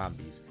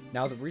 Zombies.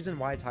 Now, the reason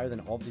why it's higher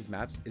than all of these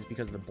maps is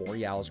because of the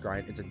Borealis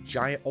grind. It's a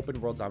giant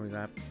open world zombie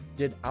map.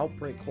 Did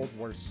Outbreak Cold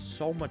War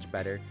so much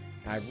better,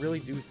 and I really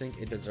do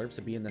think it deserves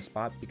to be in this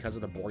spot because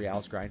of the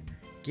Borealis grind.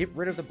 Get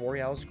rid of the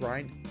Borealis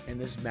grind, and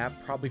this map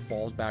probably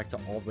falls back to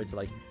all the way to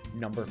like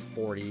number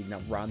 40,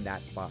 around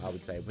that spot, I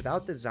would say.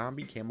 Without the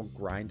zombie camo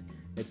grind,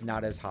 it's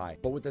not as high,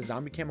 but with the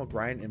zombie camo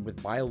grind and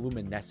with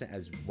bioluminescent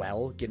as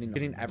well,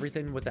 getting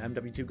everything with the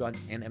MW2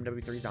 guns and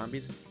MW3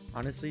 zombies,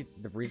 honestly,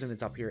 the reason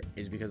it's up here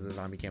is because of the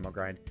zombie camo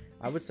grind.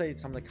 I would say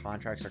some of the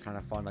contracts are kind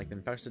of fun, like the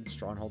infested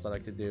strongholds I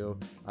like to do.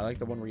 I like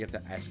the one where you have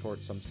to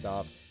escort some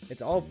stuff.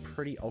 It's all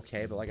pretty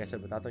okay, but like I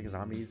said, without like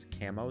zombies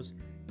camos,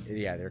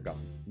 yeah, they're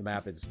gone. The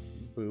map is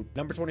boop.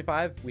 Number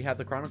 25, we have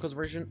the Chronicles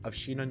version of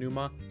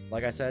Shinonuma.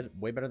 Like I said,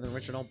 way better than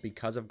original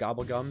because of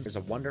Gobblegums. There's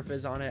a Wonder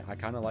Fizz on it. I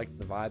kind of like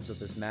the vibes of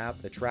this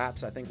map. The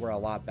traps, I think, were a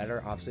lot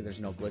better. Obviously,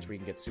 there's no glitch where you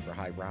can get super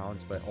high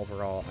rounds, but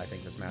overall, I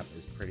think this map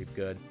is pretty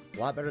good. A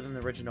lot better than the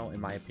original, in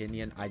my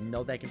opinion. I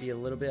know that can be a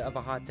little bit of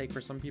a hot take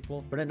for some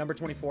people, but at number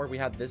 24, we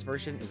have this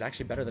version is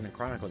actually better than the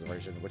Chronicles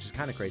version, which is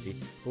kind of crazy.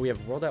 But we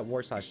have World at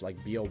War / like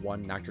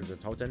BO1 Nocturne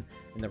Totem,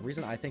 and the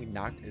reason I think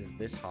Noct is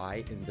this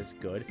high and this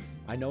good,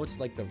 I know it's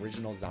like the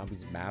original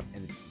Zombies map,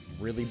 and it's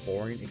really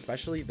boring,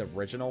 especially the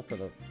original for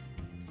the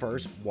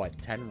first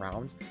 10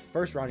 rounds.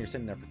 First round you're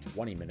sitting there for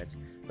 20 minutes,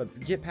 but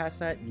get past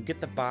that, you get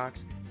the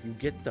box, you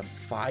get the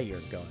fire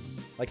gun.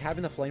 Like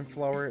having the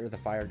flamethrower or the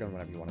fire gun,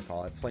 whatever you want to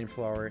call it,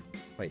 flamethrower.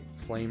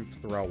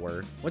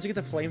 Once you get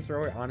the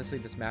flamethrower, honestly,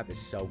 this map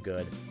is so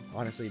good.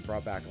 Honestly, it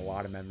brought back a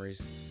lot of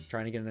memories.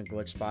 Trying to get in a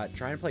glitch spot,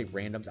 trying to play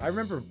randoms. I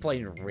remember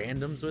playing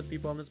randoms with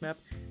people on this map.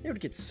 They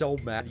would get so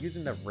mad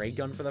using the ray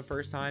gun for the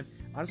first time.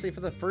 Honestly, for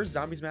the first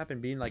zombies map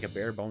and being like a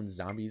bare bones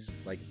zombies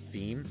like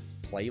theme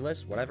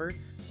playlist, whatever,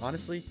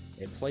 honestly,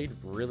 it played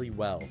really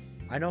well.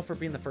 I know for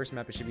being the first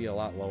map, it should be a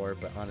lot lower,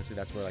 but honestly,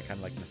 that's where like kind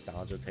of like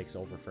nostalgia takes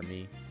over for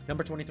me.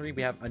 Number 23,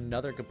 we have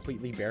another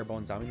completely bare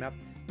bones zombie map,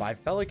 but I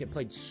felt like it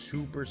played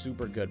super,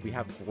 super good. We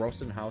have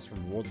Grossen House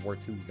from World War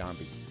II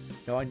Zombies.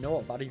 Now, I know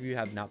a lot of you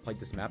have not played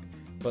this map,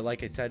 but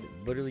like I said,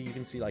 literally you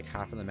can see like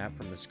half of the map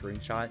from the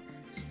screenshot.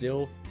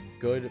 Still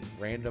good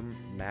random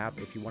map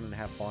if you wanted to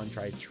have fun,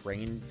 try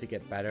train to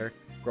get better.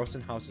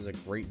 Groston House is a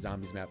great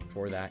zombies map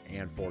for that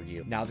and for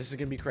you. Now this is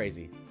gonna be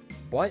crazy,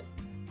 but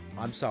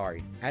I'm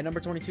sorry. At number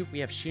 22, we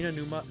have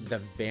Shinanuma, the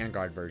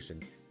Vanguard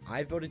version.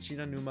 I voted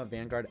Shinanuma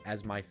Vanguard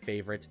as my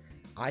favorite.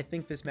 I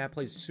think this map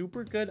plays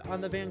super good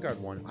on the Vanguard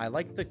one. I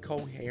like the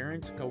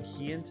coherent,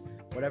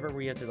 whatever,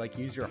 where you have to like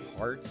use your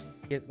hearts,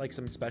 get like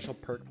some special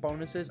perk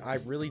bonuses. I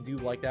really do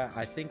like that.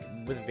 I think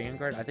with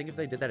Vanguard, I think if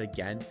they did that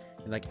again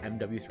in like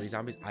MW3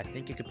 zombies, I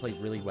think it could play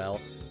really well,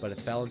 but it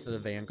fell into the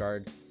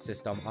Vanguard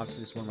system.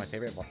 Obviously, this is one of my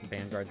favorite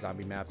Vanguard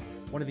zombie maps.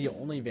 One of the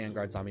only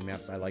Vanguard zombie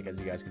maps I like, as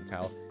you guys can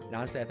tell. And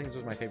honestly, I think this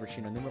was my favorite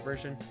Shinanuma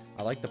version.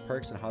 I like the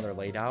perks and how they're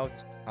laid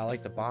out. I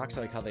like the box.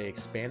 I like how they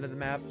expanded the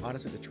map.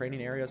 Honestly, the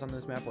training areas on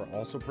this map were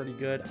also pretty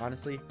good.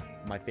 Honestly,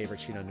 my favorite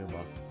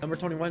Shinanuma. Number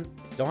 21,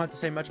 don't have to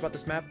say much about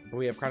this map, but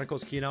we have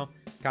Chronicles Kino.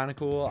 Kind of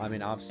cool. I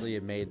mean, obviously,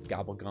 it made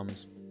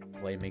Gobblegum's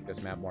make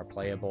this map more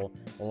playable.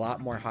 A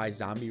lot more high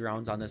zombie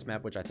rounds on this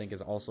map, which I think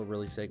is also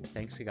really sick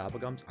thanks to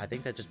Gobblegums. I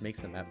think that just makes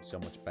the map so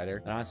much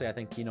better. And honestly, I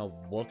think Kino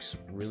looks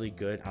really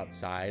good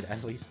outside.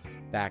 At least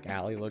back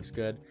alley looks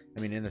good. I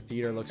mean, in the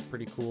theater looks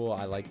pretty cool.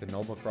 I like the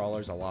Nova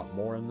Crawlers a lot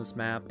more in this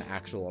map, the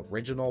actual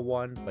original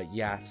one. But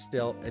yeah,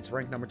 still, it's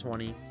ranked number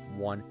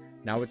 21.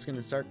 Now it's going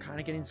to start kind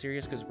of getting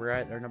serious because we're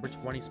at our number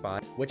 20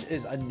 spot, which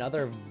is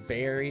another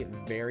very,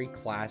 very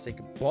classic,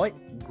 but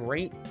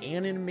great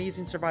and an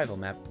amazing survival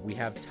map. We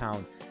have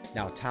Town.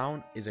 Now,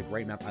 Town is a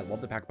great map. I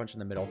love the pack-a-punch in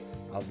the middle.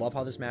 I love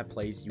how this map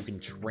plays. You can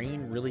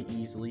train really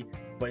easily,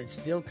 but it's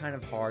still kind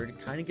of hard. It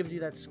kind of gives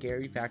you that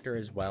scary factor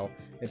as well.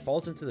 It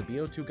falls into the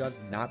BO2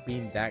 guns not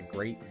being that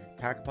great.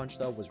 Pack-a-punch,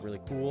 though, was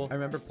really cool. I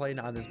remember playing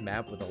on this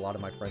map with a lot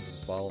of my friends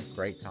as well.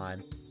 Great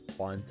time.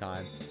 Fun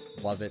time.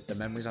 Love it. The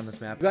memories on this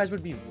map. You guys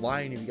would be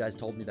lying if you guys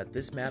told me that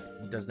this map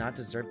does not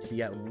deserve to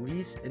be at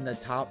least in the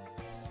top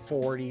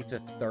 40 to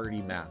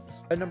 30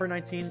 maps. At number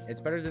 19, it's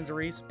better than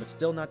Doris, but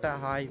still not that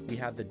high. We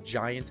have the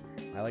Giant.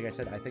 Like I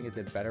said, I think it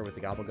did better with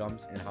the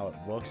Gobblegums and how it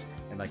looks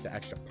and like the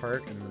extra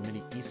perk and the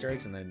mini Easter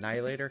eggs and the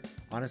Annihilator.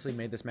 Honestly,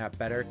 made this map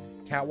better.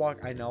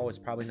 Catwalk, I know, is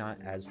probably not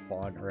as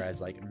fun or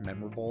as like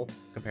memorable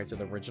compared to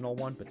the original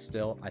one, but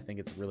still, I think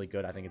it's really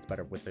good. I think it's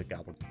better with the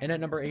Gobblegums. And at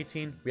number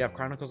 18, we have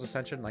Chronicles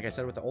Ascension. Like I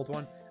said with the old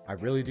one, I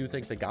really do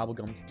think the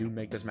Gobblegums do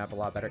make this map a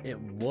lot better.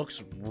 It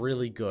looks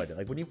really good.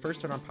 Like when you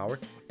first turn on power,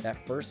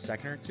 that first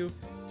second or two,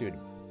 dude,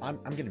 I'm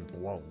getting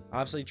blown.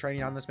 Obviously,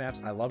 training on this map,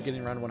 I love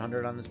getting around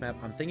 100 on this map.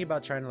 I'm thinking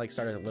about trying to like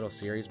start a little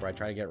series where I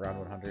try to get around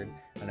 100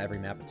 on every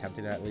map,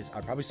 attempting it at least.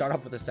 I'd probably start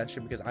off with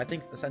Ascension because I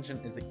think Ascension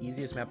is the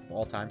easiest map of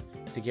all time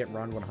to get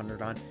around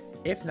 100 on.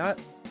 If not,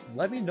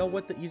 let me know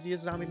what the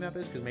easiest zombie map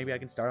is because maybe I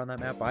can start on that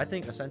map. But I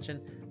think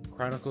Ascension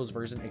Chronicles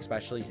version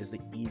especially is the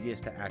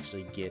easiest to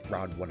actually get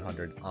round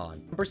 100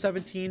 on. Number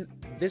 17,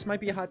 this might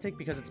be a hot take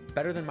because it's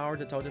better than Mauer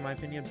de Toad in my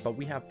opinion, but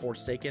we have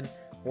Forsaken.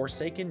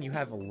 Forsaken, you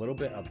have a little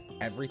bit of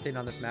everything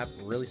on this map.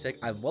 Really sick.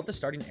 I love the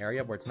starting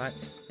area where it's not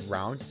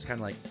rounds, it's kind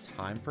of like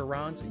time for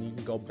rounds and you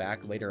can go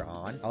back later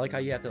on. I like how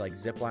you have to like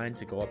zip line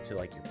to go up to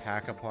like your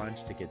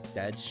pack-a-punch to get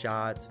dead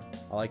shot.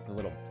 I like the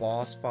little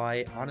boss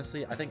fight.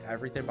 Honestly, I think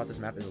everything about this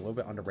map is a little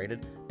bit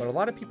underrated, but a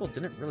lot of people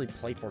didn't really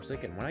play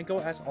Forsaken. When I go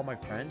ask all my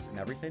friends and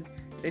everything,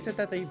 they said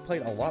that they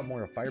played a lot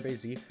more of Firebase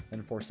Z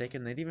than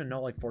Forsaken. They didn't even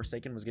know like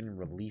Forsaken was getting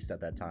released at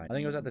that time. I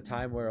think it was at the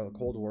time where the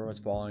Cold War was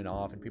falling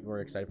off and people were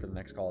excited for the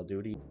next Call of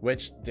Duty,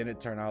 which didn't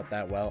turn out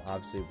that well.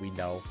 Obviously, we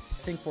know. I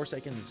think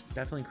Forsaken is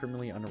definitely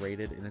criminally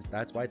underrated, and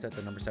that's why it's at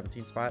the number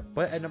 17 spot.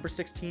 But at number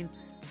 16,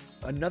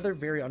 another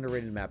very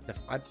underrated map.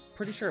 I'm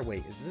pretty sure,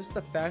 wait, is this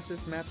the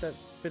fastest map that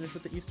finished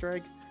with the Easter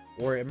egg?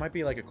 Or it might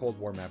be like a Cold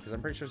War map, because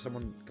I'm pretty sure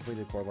someone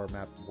completed a Cold War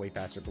map way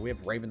faster. But we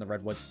have Raven the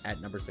Redwoods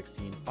at number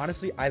 16.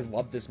 Honestly, I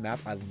love this map.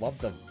 I love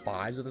the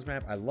vibes of this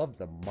map. I love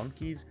the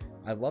monkeys.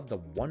 I love the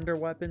wonder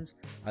weapons.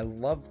 I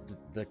love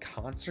the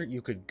concert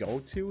you could go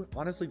to.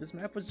 Honestly, this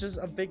map was just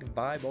a big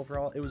vibe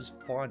overall. It was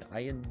fun.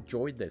 I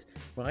enjoyed this.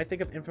 When I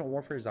think of Infinite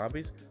Warfare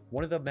Zombies,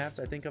 one of the maps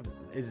I think of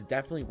is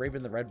definitely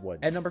Raven the Redwood.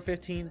 At number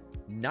 15,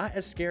 not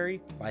as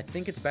scary, but I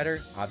think it's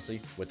better, obviously,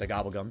 with the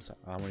Gobblegums.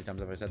 How many times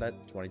have I said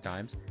that? 20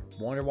 times.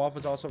 Wonderwolf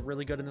was also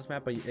really good in this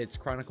map, but it's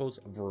Chronicles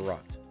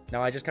Verrucht.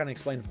 Now, I just kind of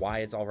explained why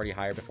it's already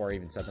higher before I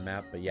even said the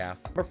map, but yeah.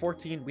 Number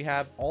 14, we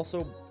have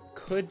also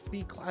could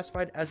be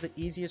classified as the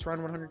easiest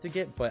round 100 to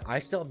get, but I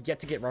still have yet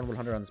to get round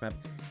 100 on this map.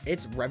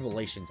 It's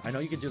Revelations. I know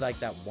you can do like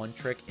that one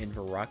trick in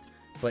Verrucht,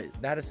 but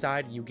that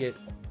aside, you get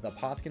the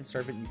Apothecary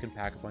Servant, you can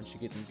pack a punch.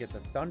 You get the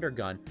Thunder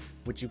Gun,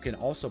 which you can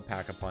also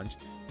pack a punch.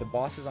 The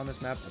bosses on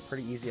this map are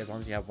pretty easy as long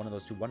as you have one of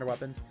those two wonder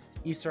weapons.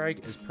 Easter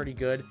egg is pretty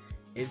good.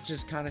 It's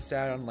just kind of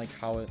sad on like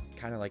how it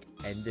kind of like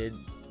ended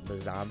the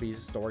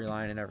zombies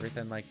storyline and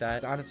everything like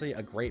that. Honestly,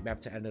 a great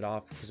map to end it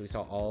off because we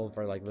saw all of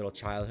our like little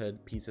childhood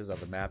pieces of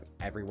the map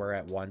everywhere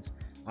at once.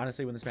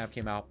 Honestly, when this map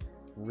came out,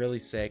 really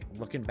sick.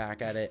 Looking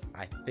back at it,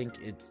 I think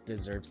it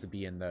deserves to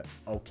be in the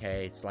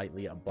okay,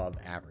 slightly above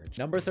average.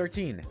 Number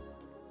 13,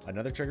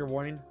 Another trigger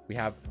warning. We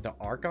have the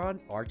Archon.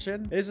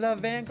 It's the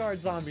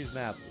Vanguard Zombies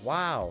map.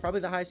 Wow.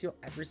 Probably the highest you'll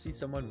ever see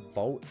someone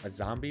vote a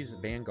Zombies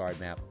Vanguard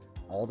map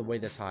all the way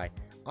this high.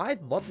 I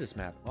love this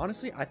map.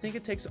 Honestly, I think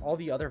it takes all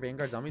the other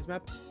Vanguard Zombies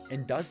map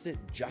and does it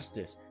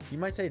justice. You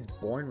might say it's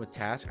boring with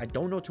tasks. I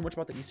don't know too much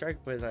about the Easter egg,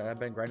 but I've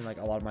been grinding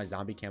like a lot of my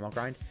zombie camo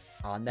grind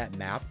on that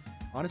map.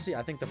 Honestly,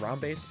 I think the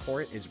round base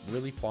for it is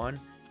really fun.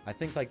 I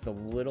think like the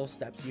little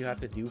steps you have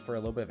to do for a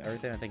little bit of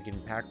everything. I think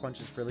getting pack punch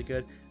is really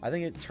good. I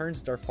think it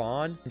turns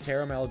Darfan and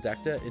Terra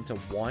Maledicta into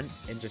one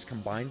and just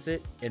combines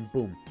it, and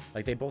boom,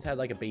 like they both had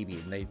like a baby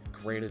and they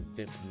created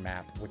this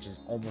map, which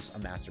is almost a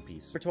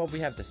masterpiece. For 12, we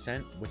have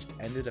Descent, which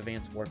ended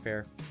Advanced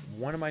Warfare.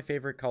 One of my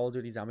favorite Call of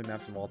Duty zombie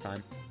maps of all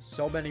time.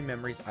 So many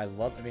memories. I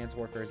love Advanced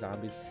Warfare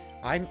zombies.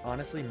 I'm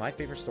honestly, my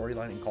favorite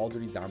storyline in Call of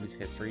Duty Zombies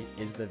history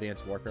is the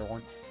Advanced Warfare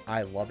one.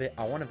 I love it.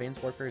 I want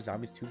Advanced Warfare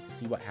Zombies 2 to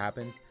see what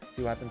happens.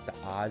 See what happens to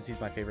Oz. He's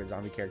my favorite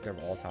zombie character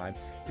of all time.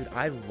 Dude,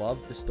 I love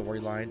the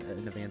storyline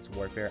in Advanced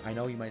Warfare. I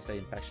know you might say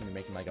Infection, you're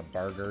making like a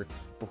burger,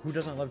 but who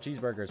doesn't love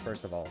cheeseburgers,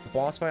 first of all? The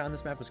boss fight on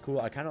this map was cool.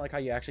 I kind of like how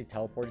you actually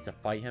teleported to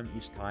fight him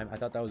each time. I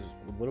thought that was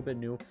a little bit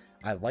new.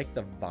 I like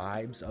the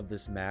vibes of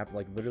this map,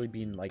 like literally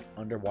being like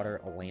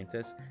underwater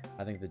Atlantis.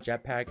 I think the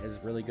jetpack is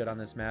really good on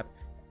this map.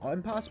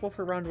 Impossible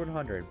for round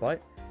 100,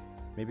 but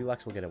maybe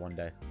Lex will get it one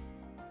day,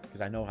 because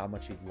I know how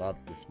much he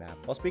loves this map.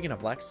 Well, speaking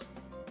of Lex,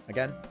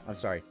 again, I'm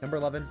sorry, number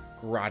 11,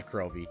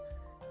 Grodkrovi.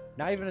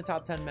 Not even a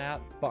top 10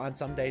 map, but on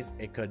some days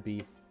it could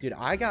be. Dude,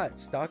 I got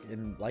stuck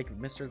in like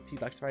Mr. T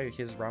Lexify,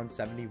 his round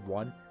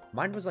 71.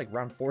 Mine was like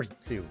round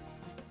 42.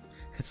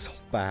 It's so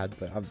bad,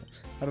 but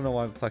I don't know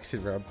why I'm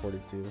flexing round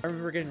 42. I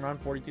remember getting round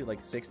 42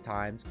 like 6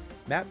 times.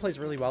 Map plays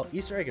really well.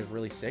 Easter egg is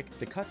really sick.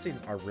 The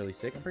cutscenes are really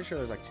sick. I'm pretty sure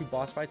there's like 2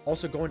 boss fights.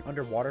 Also going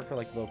underwater for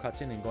like a little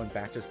cutscene and going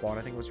back to spawn,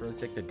 I think was really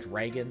sick. The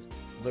dragons,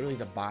 literally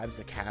the vibes,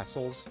 the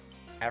castles.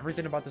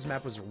 Everything about this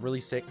map was really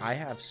sick. I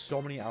have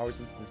so many hours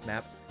into this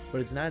map,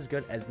 but it's not as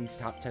good as these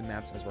top 10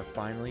 maps as we're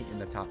finally in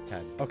the top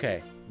 10.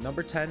 Okay,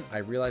 number 10, I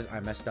realized I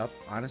messed up.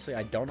 Honestly,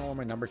 I don't know where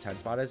my number 10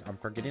 spot is. I'm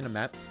forgetting a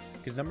map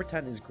because number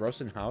 10 is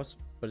Gross and House,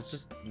 but it's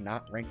just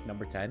not ranked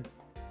number 10.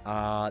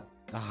 I'm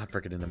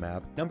forgetting the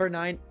map. Number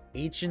 9,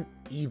 Ancient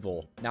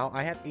Evil. Now,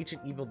 I have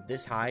Ancient Evil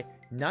this high.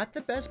 Not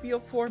the best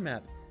BO4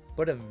 map,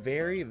 but a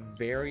very,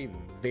 very,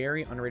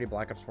 very underrated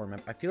Black Ops 4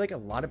 map. I feel like a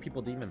lot of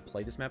people didn't even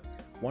play this map.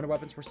 Wonder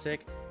weapons were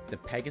sick. The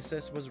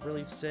Pegasus was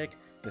really sick.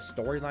 The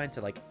storyline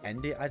to like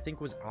end it, I think,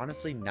 was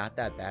honestly not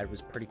that bad. It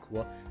was pretty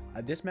cool.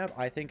 This map,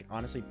 I think,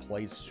 honestly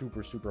plays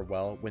super, super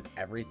well with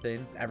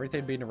everything.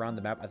 Everything being around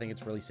the map, I think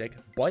it's really sick,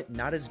 but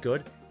not as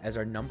good as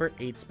our number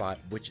 8 spot,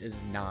 which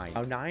is 9.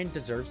 Now, 9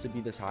 deserves to be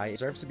this high. It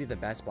deserves to be the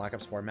best Black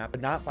Ops 4 map,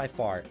 but not by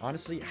far.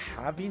 Honestly,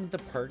 having the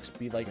perks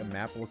be like a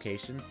map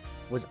location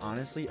was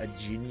honestly a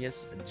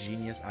genius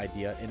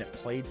idea, and it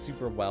played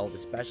super well. The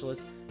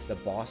specialists, the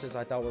bosses,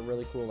 I thought were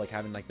really cool, like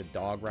having like the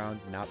dog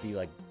rounds not be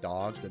like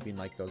dogs, but being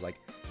like those like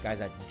guys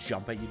that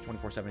jump at you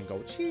 24/7 and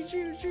go choo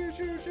choo choo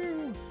choo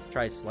choo,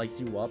 try to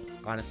slice you up.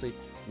 Honestly,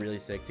 really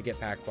sick. To get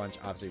pack punch,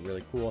 obviously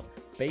really cool.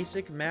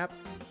 Basic map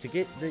to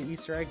get the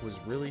Easter egg was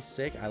really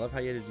sick. I love how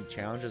you had to do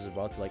challenges as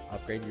well to like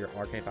upgrade your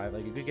RK5.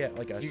 Like you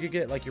could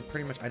get like your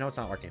pretty much, I know it's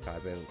not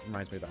RK5, but it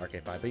reminds me of the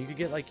RK5, but you could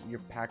get like your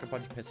pack a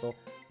punch pistol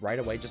right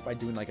away just by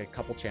doing like a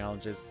couple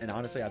challenges. And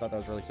honestly, I thought that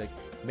was really sick.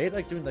 Made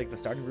like doing like the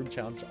starting room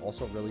challenge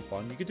also really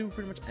fun. You could do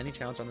pretty much any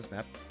challenge on this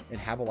map and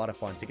have a lot of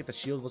fun. To get the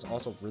shield was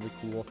also really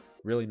cool,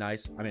 really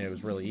nice. I mean, it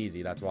was really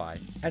easy, that's why.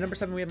 At number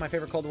 7, we have my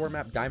favorite Cold War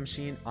map, Die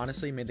Machine.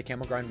 Honestly, made the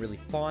camo grind really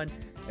fun.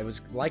 It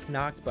was like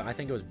Knocked, but I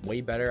think it was way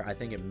better. I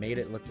think it made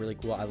it look really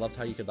cool. I loved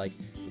how you could like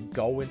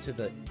go into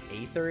the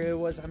Aether, it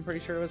was, I'm pretty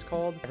sure it was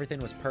called. Everything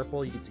was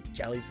purple. You could see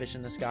jellyfish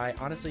in the sky.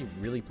 Honestly,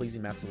 really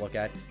pleasing map to look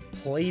at.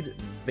 Played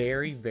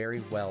very,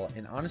 very well.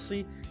 And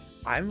honestly,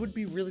 I would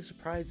be really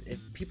surprised if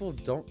people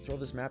don't throw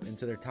this map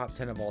into their top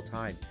 10 of all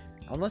time.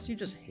 Unless you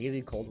just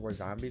hated Cold War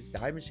Zombies,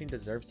 Die Machine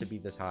deserves to be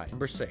this high.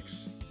 Number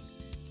 6,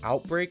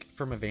 Outbreak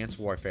from Advanced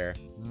Warfare.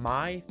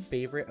 My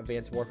favorite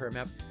Advanced Warfare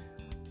map.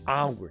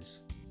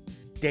 Hours,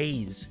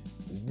 days,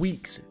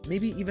 weeks,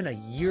 maybe even a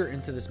year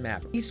into this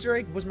map. Easter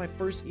egg was my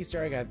first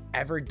Easter egg I've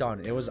ever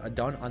done. It was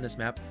done on this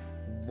map.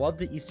 Love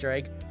the Easter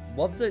egg.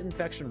 Love the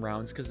infection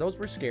rounds because those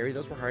were scary.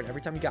 Those were hard.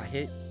 Every time you got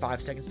hit,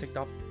 5 seconds ticked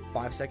off.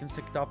 5 seconds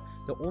ticked off.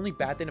 The only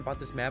bad thing about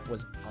this map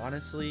was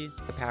honestly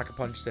the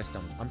pack-a-punch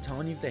system. I'm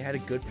telling you, if they had a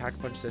good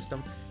pack-a-punch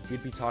system,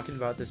 we'd be talking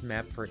about this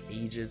map for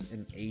ages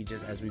and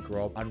ages as we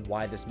grow up on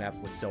why this map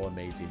was so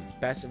amazing.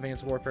 Best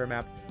Advanced Warfare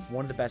map,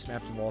 one of the best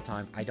maps of all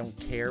time. I don't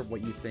care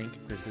what you think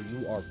because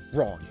you are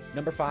wrong.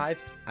 Number 5,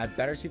 I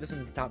better see this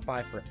in the top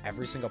 5 for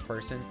every single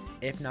person.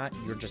 If not,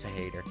 you're just a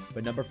hater.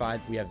 But number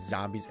 5, we have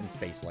Zombies in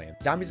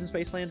Spaceland. Zombies in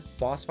Spaceland,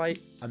 boss fight,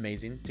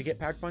 amazing. To get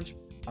pack-a-punch,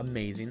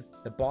 amazing.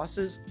 The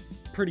bosses,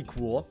 pretty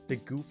cool. The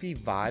goofy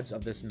vibes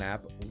of this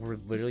map were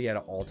literally at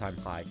an all-time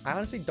high. I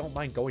honestly don't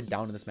mind going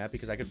down in this map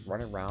because I could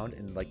run around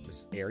in like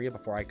this area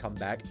before I come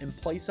back and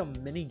play some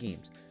mini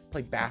games.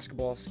 play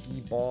basketball,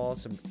 skee ball,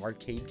 some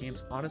arcade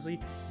games. Honestly,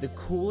 the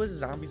coolest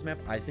zombies map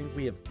I think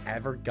we have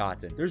ever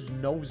gotten. There's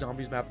no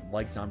zombies map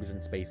like Zombies in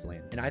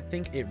Spaceland, and I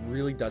think it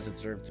really does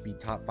deserve to be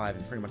top 5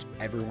 in pretty much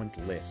everyone's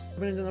list.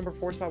 Coming into the number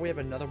 4 spot, we have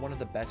another one of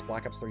the best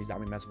Black Ops 3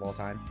 zombie maps of all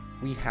time.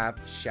 We have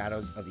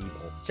Shadows of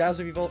Evil. Shadows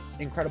of Evil,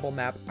 incredible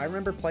map. I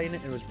remember playing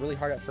it and it was really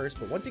hard at first,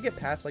 but once you get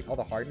past like all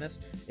the hardness,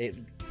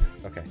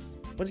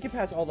 once you get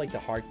past all like the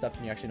hard stuff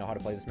and you actually know how to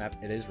play this map,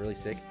 it is really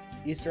sick.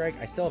 Easter egg,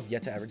 I still have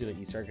yet to ever do the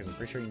Easter egg because I'm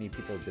pretty sure you need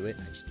people to do it.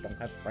 I just don't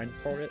have friends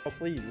for it. Oh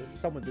please,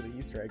 someone do the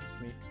Easter egg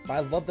for me. But I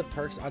love the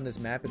perks on this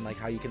map and like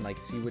how you can like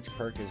see which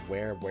perk is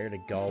where to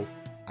go.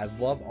 I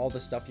love all the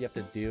stuff you have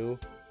to do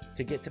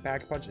to get to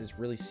Pack-a-Punch is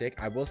really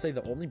sick. I will say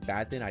the only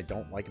bad thing I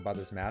don't like about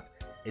this map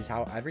is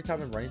how every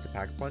time I'm running to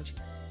Pack-a-Punch,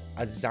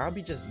 a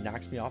zombie just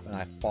knocks me off and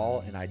I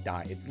fall and I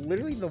die. It's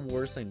literally the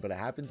worst thing, but it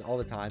happens all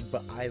the time.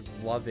 But I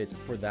love it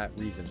for that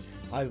reason.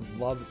 I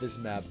love this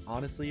map.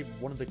 Honestly,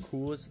 one of the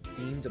coolest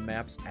themed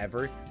maps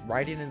ever.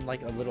 Riding in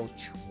like a little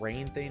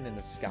train thing in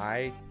the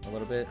sky a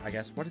little bit, I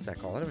guess. What is that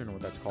called? I don't even know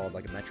what that's called.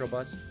 Like a metro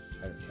bus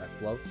that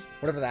floats.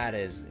 Whatever that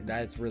is,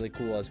 that's really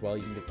cool as well.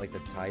 You can get like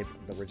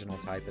the original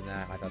type in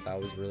that. I thought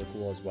that was really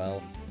cool as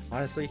well.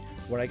 Honestly,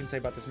 what I can say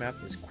about this map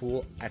is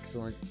cool,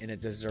 excellent, and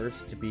it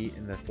deserves to be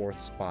in the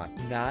 4th spot.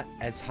 Not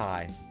as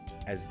high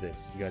as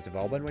this. You guys have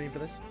all been waiting for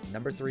this.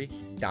 Number 3,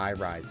 Die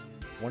Rise.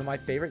 One of my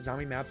favorite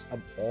zombie maps of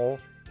all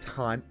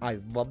time. I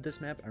love this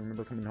map. I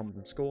remember coming home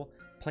from school,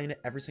 playing it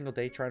every single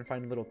day, trying to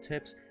find little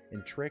tips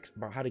and tricks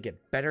about how to get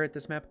better at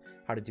this map,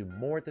 how to do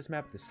more at this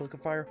map. The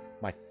Silica-Fire,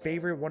 my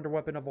favorite wonder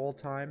weapon of all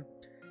time.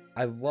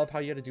 I love how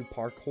you had to do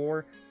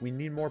parkour. We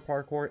need more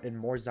parkour and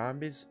more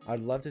zombies. I'd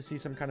love to see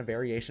some kind of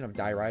variation of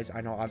Die Rise. I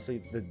know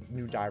obviously the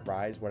new Die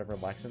Rise, whatever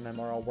Lex and them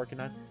are all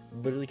working on,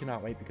 literally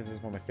cannot wait because this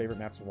is one of my favorite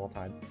maps of all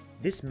time.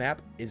 This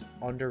map is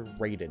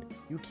underrated.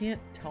 You can't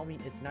tell me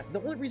it's not.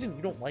 The only reason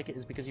you don't like it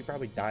is because you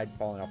probably died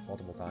falling off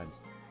multiple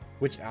times,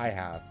 which I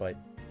have, but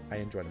I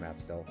enjoy the map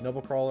still.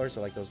 Noble crawlers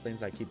are like those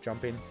things I keep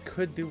jumping.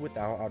 Could do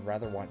without. I'd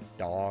rather want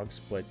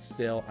dogs, but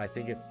still, I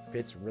think it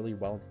fits really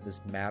well into this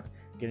map.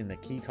 Getting the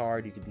key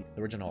card, you could do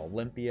the original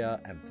Olympia,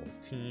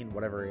 M14,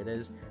 whatever it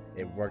is.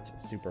 It worked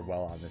super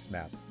well on this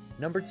map.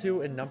 Number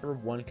 2 and number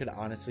 1 could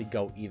honestly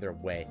go either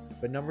way.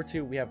 But number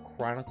 2, we have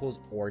Chronicles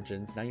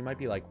Origins. Now you might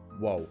be like,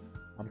 whoa,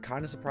 I'm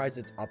kind of surprised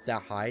it's up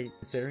that high,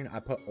 considering I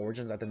put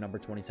Origins at the number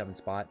 27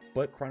 spot.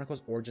 But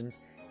Chronicles Origins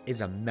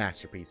is a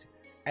masterpiece.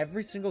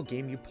 Every single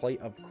game you play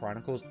of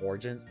Chronicles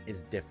Origins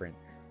is different.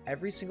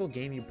 Every single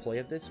game you play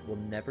of this will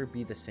never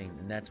be the same,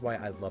 and that's why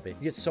I love it.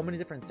 You get so many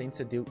different things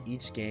to do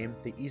each game.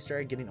 The Easter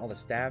egg, getting all the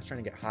staffs,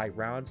 trying to get high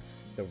rounds,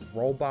 the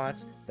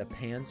robots, the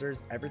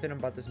panzers, everything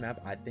about this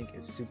map I think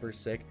is super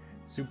sick,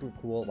 super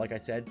cool. Like I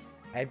said,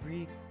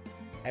 every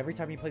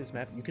time you play this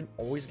map, you can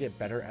always get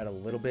better at a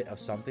little bit of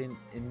something,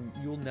 and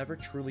you'll never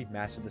truly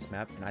master this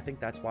map. And I think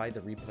that's why the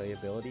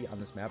replayability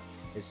on this map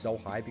is so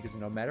high, because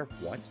no matter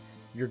what,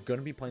 you're going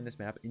to be playing this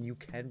map and you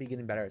can be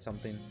getting better at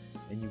something,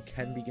 and you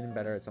can be getting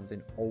better at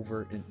something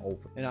over and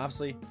over. And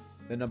obviously,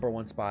 the number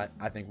 1 spot,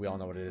 I think we all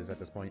know what it is at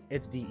this point.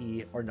 It's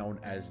DE, or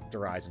known as Der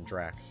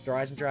Eisendrache. Der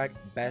Eisendrache,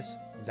 best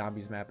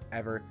zombies map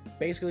ever.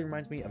 Basically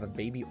reminds me of a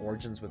baby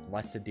Origins with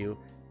less to do,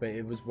 but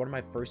it was one of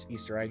my first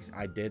Easter eggs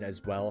I did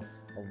as well.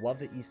 I love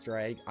the Easter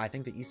egg. I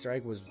think the Easter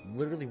egg was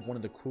literally one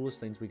of the coolest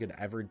things we could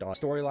ever do.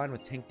 Storyline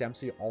with Tank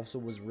Dempsey also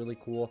was really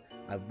cool.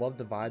 I love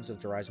the vibes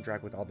of Der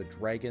Eisendrache with all the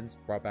dragons.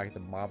 Brought back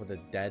the Mob of the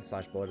Dead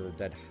 / Blood of the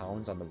Dead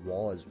hounds on the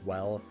wall as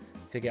well.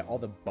 To get all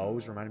the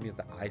bows reminded me of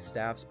the ice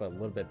staffs, but a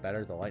little bit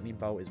better. The lightning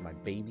bow is my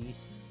baby.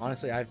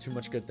 Honestly, I have too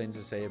much good things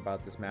to say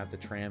about this map. The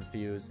tram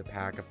fuse, the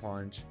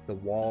pack-a-punch, the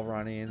wall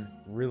running,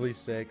 really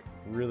sick,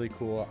 really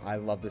cool. I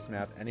love this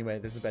map. Anyway,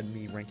 this has been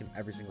me ranking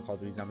every single Call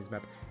of Duty Zombies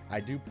map. I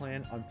do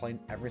plan on playing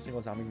every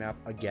single zombie map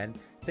again.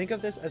 Think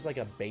of this as like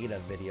a beta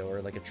video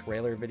or like a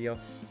trailer video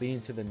leading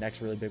to the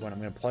next really big one. I'm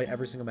going to play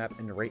every single map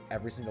and rate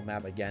every single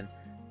map again.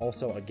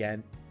 Also,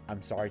 again,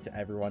 I'm sorry to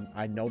everyone.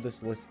 I know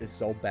this list is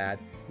so bad.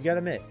 You gotta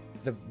admit,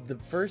 the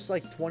first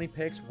like 20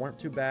 picks weren't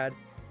too bad.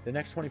 The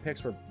next 20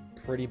 picks were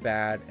pretty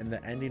bad, and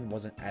the ending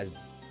wasn't as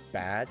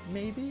bad,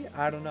 maybe?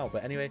 I don't know.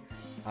 But anyway,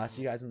 I'll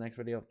see you guys in the next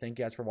video. Thank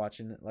you guys for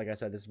watching. Like I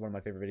said, this is one of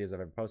my favorite videos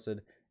I've ever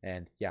posted.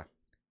 And yeah,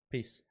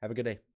 peace. Have a good day.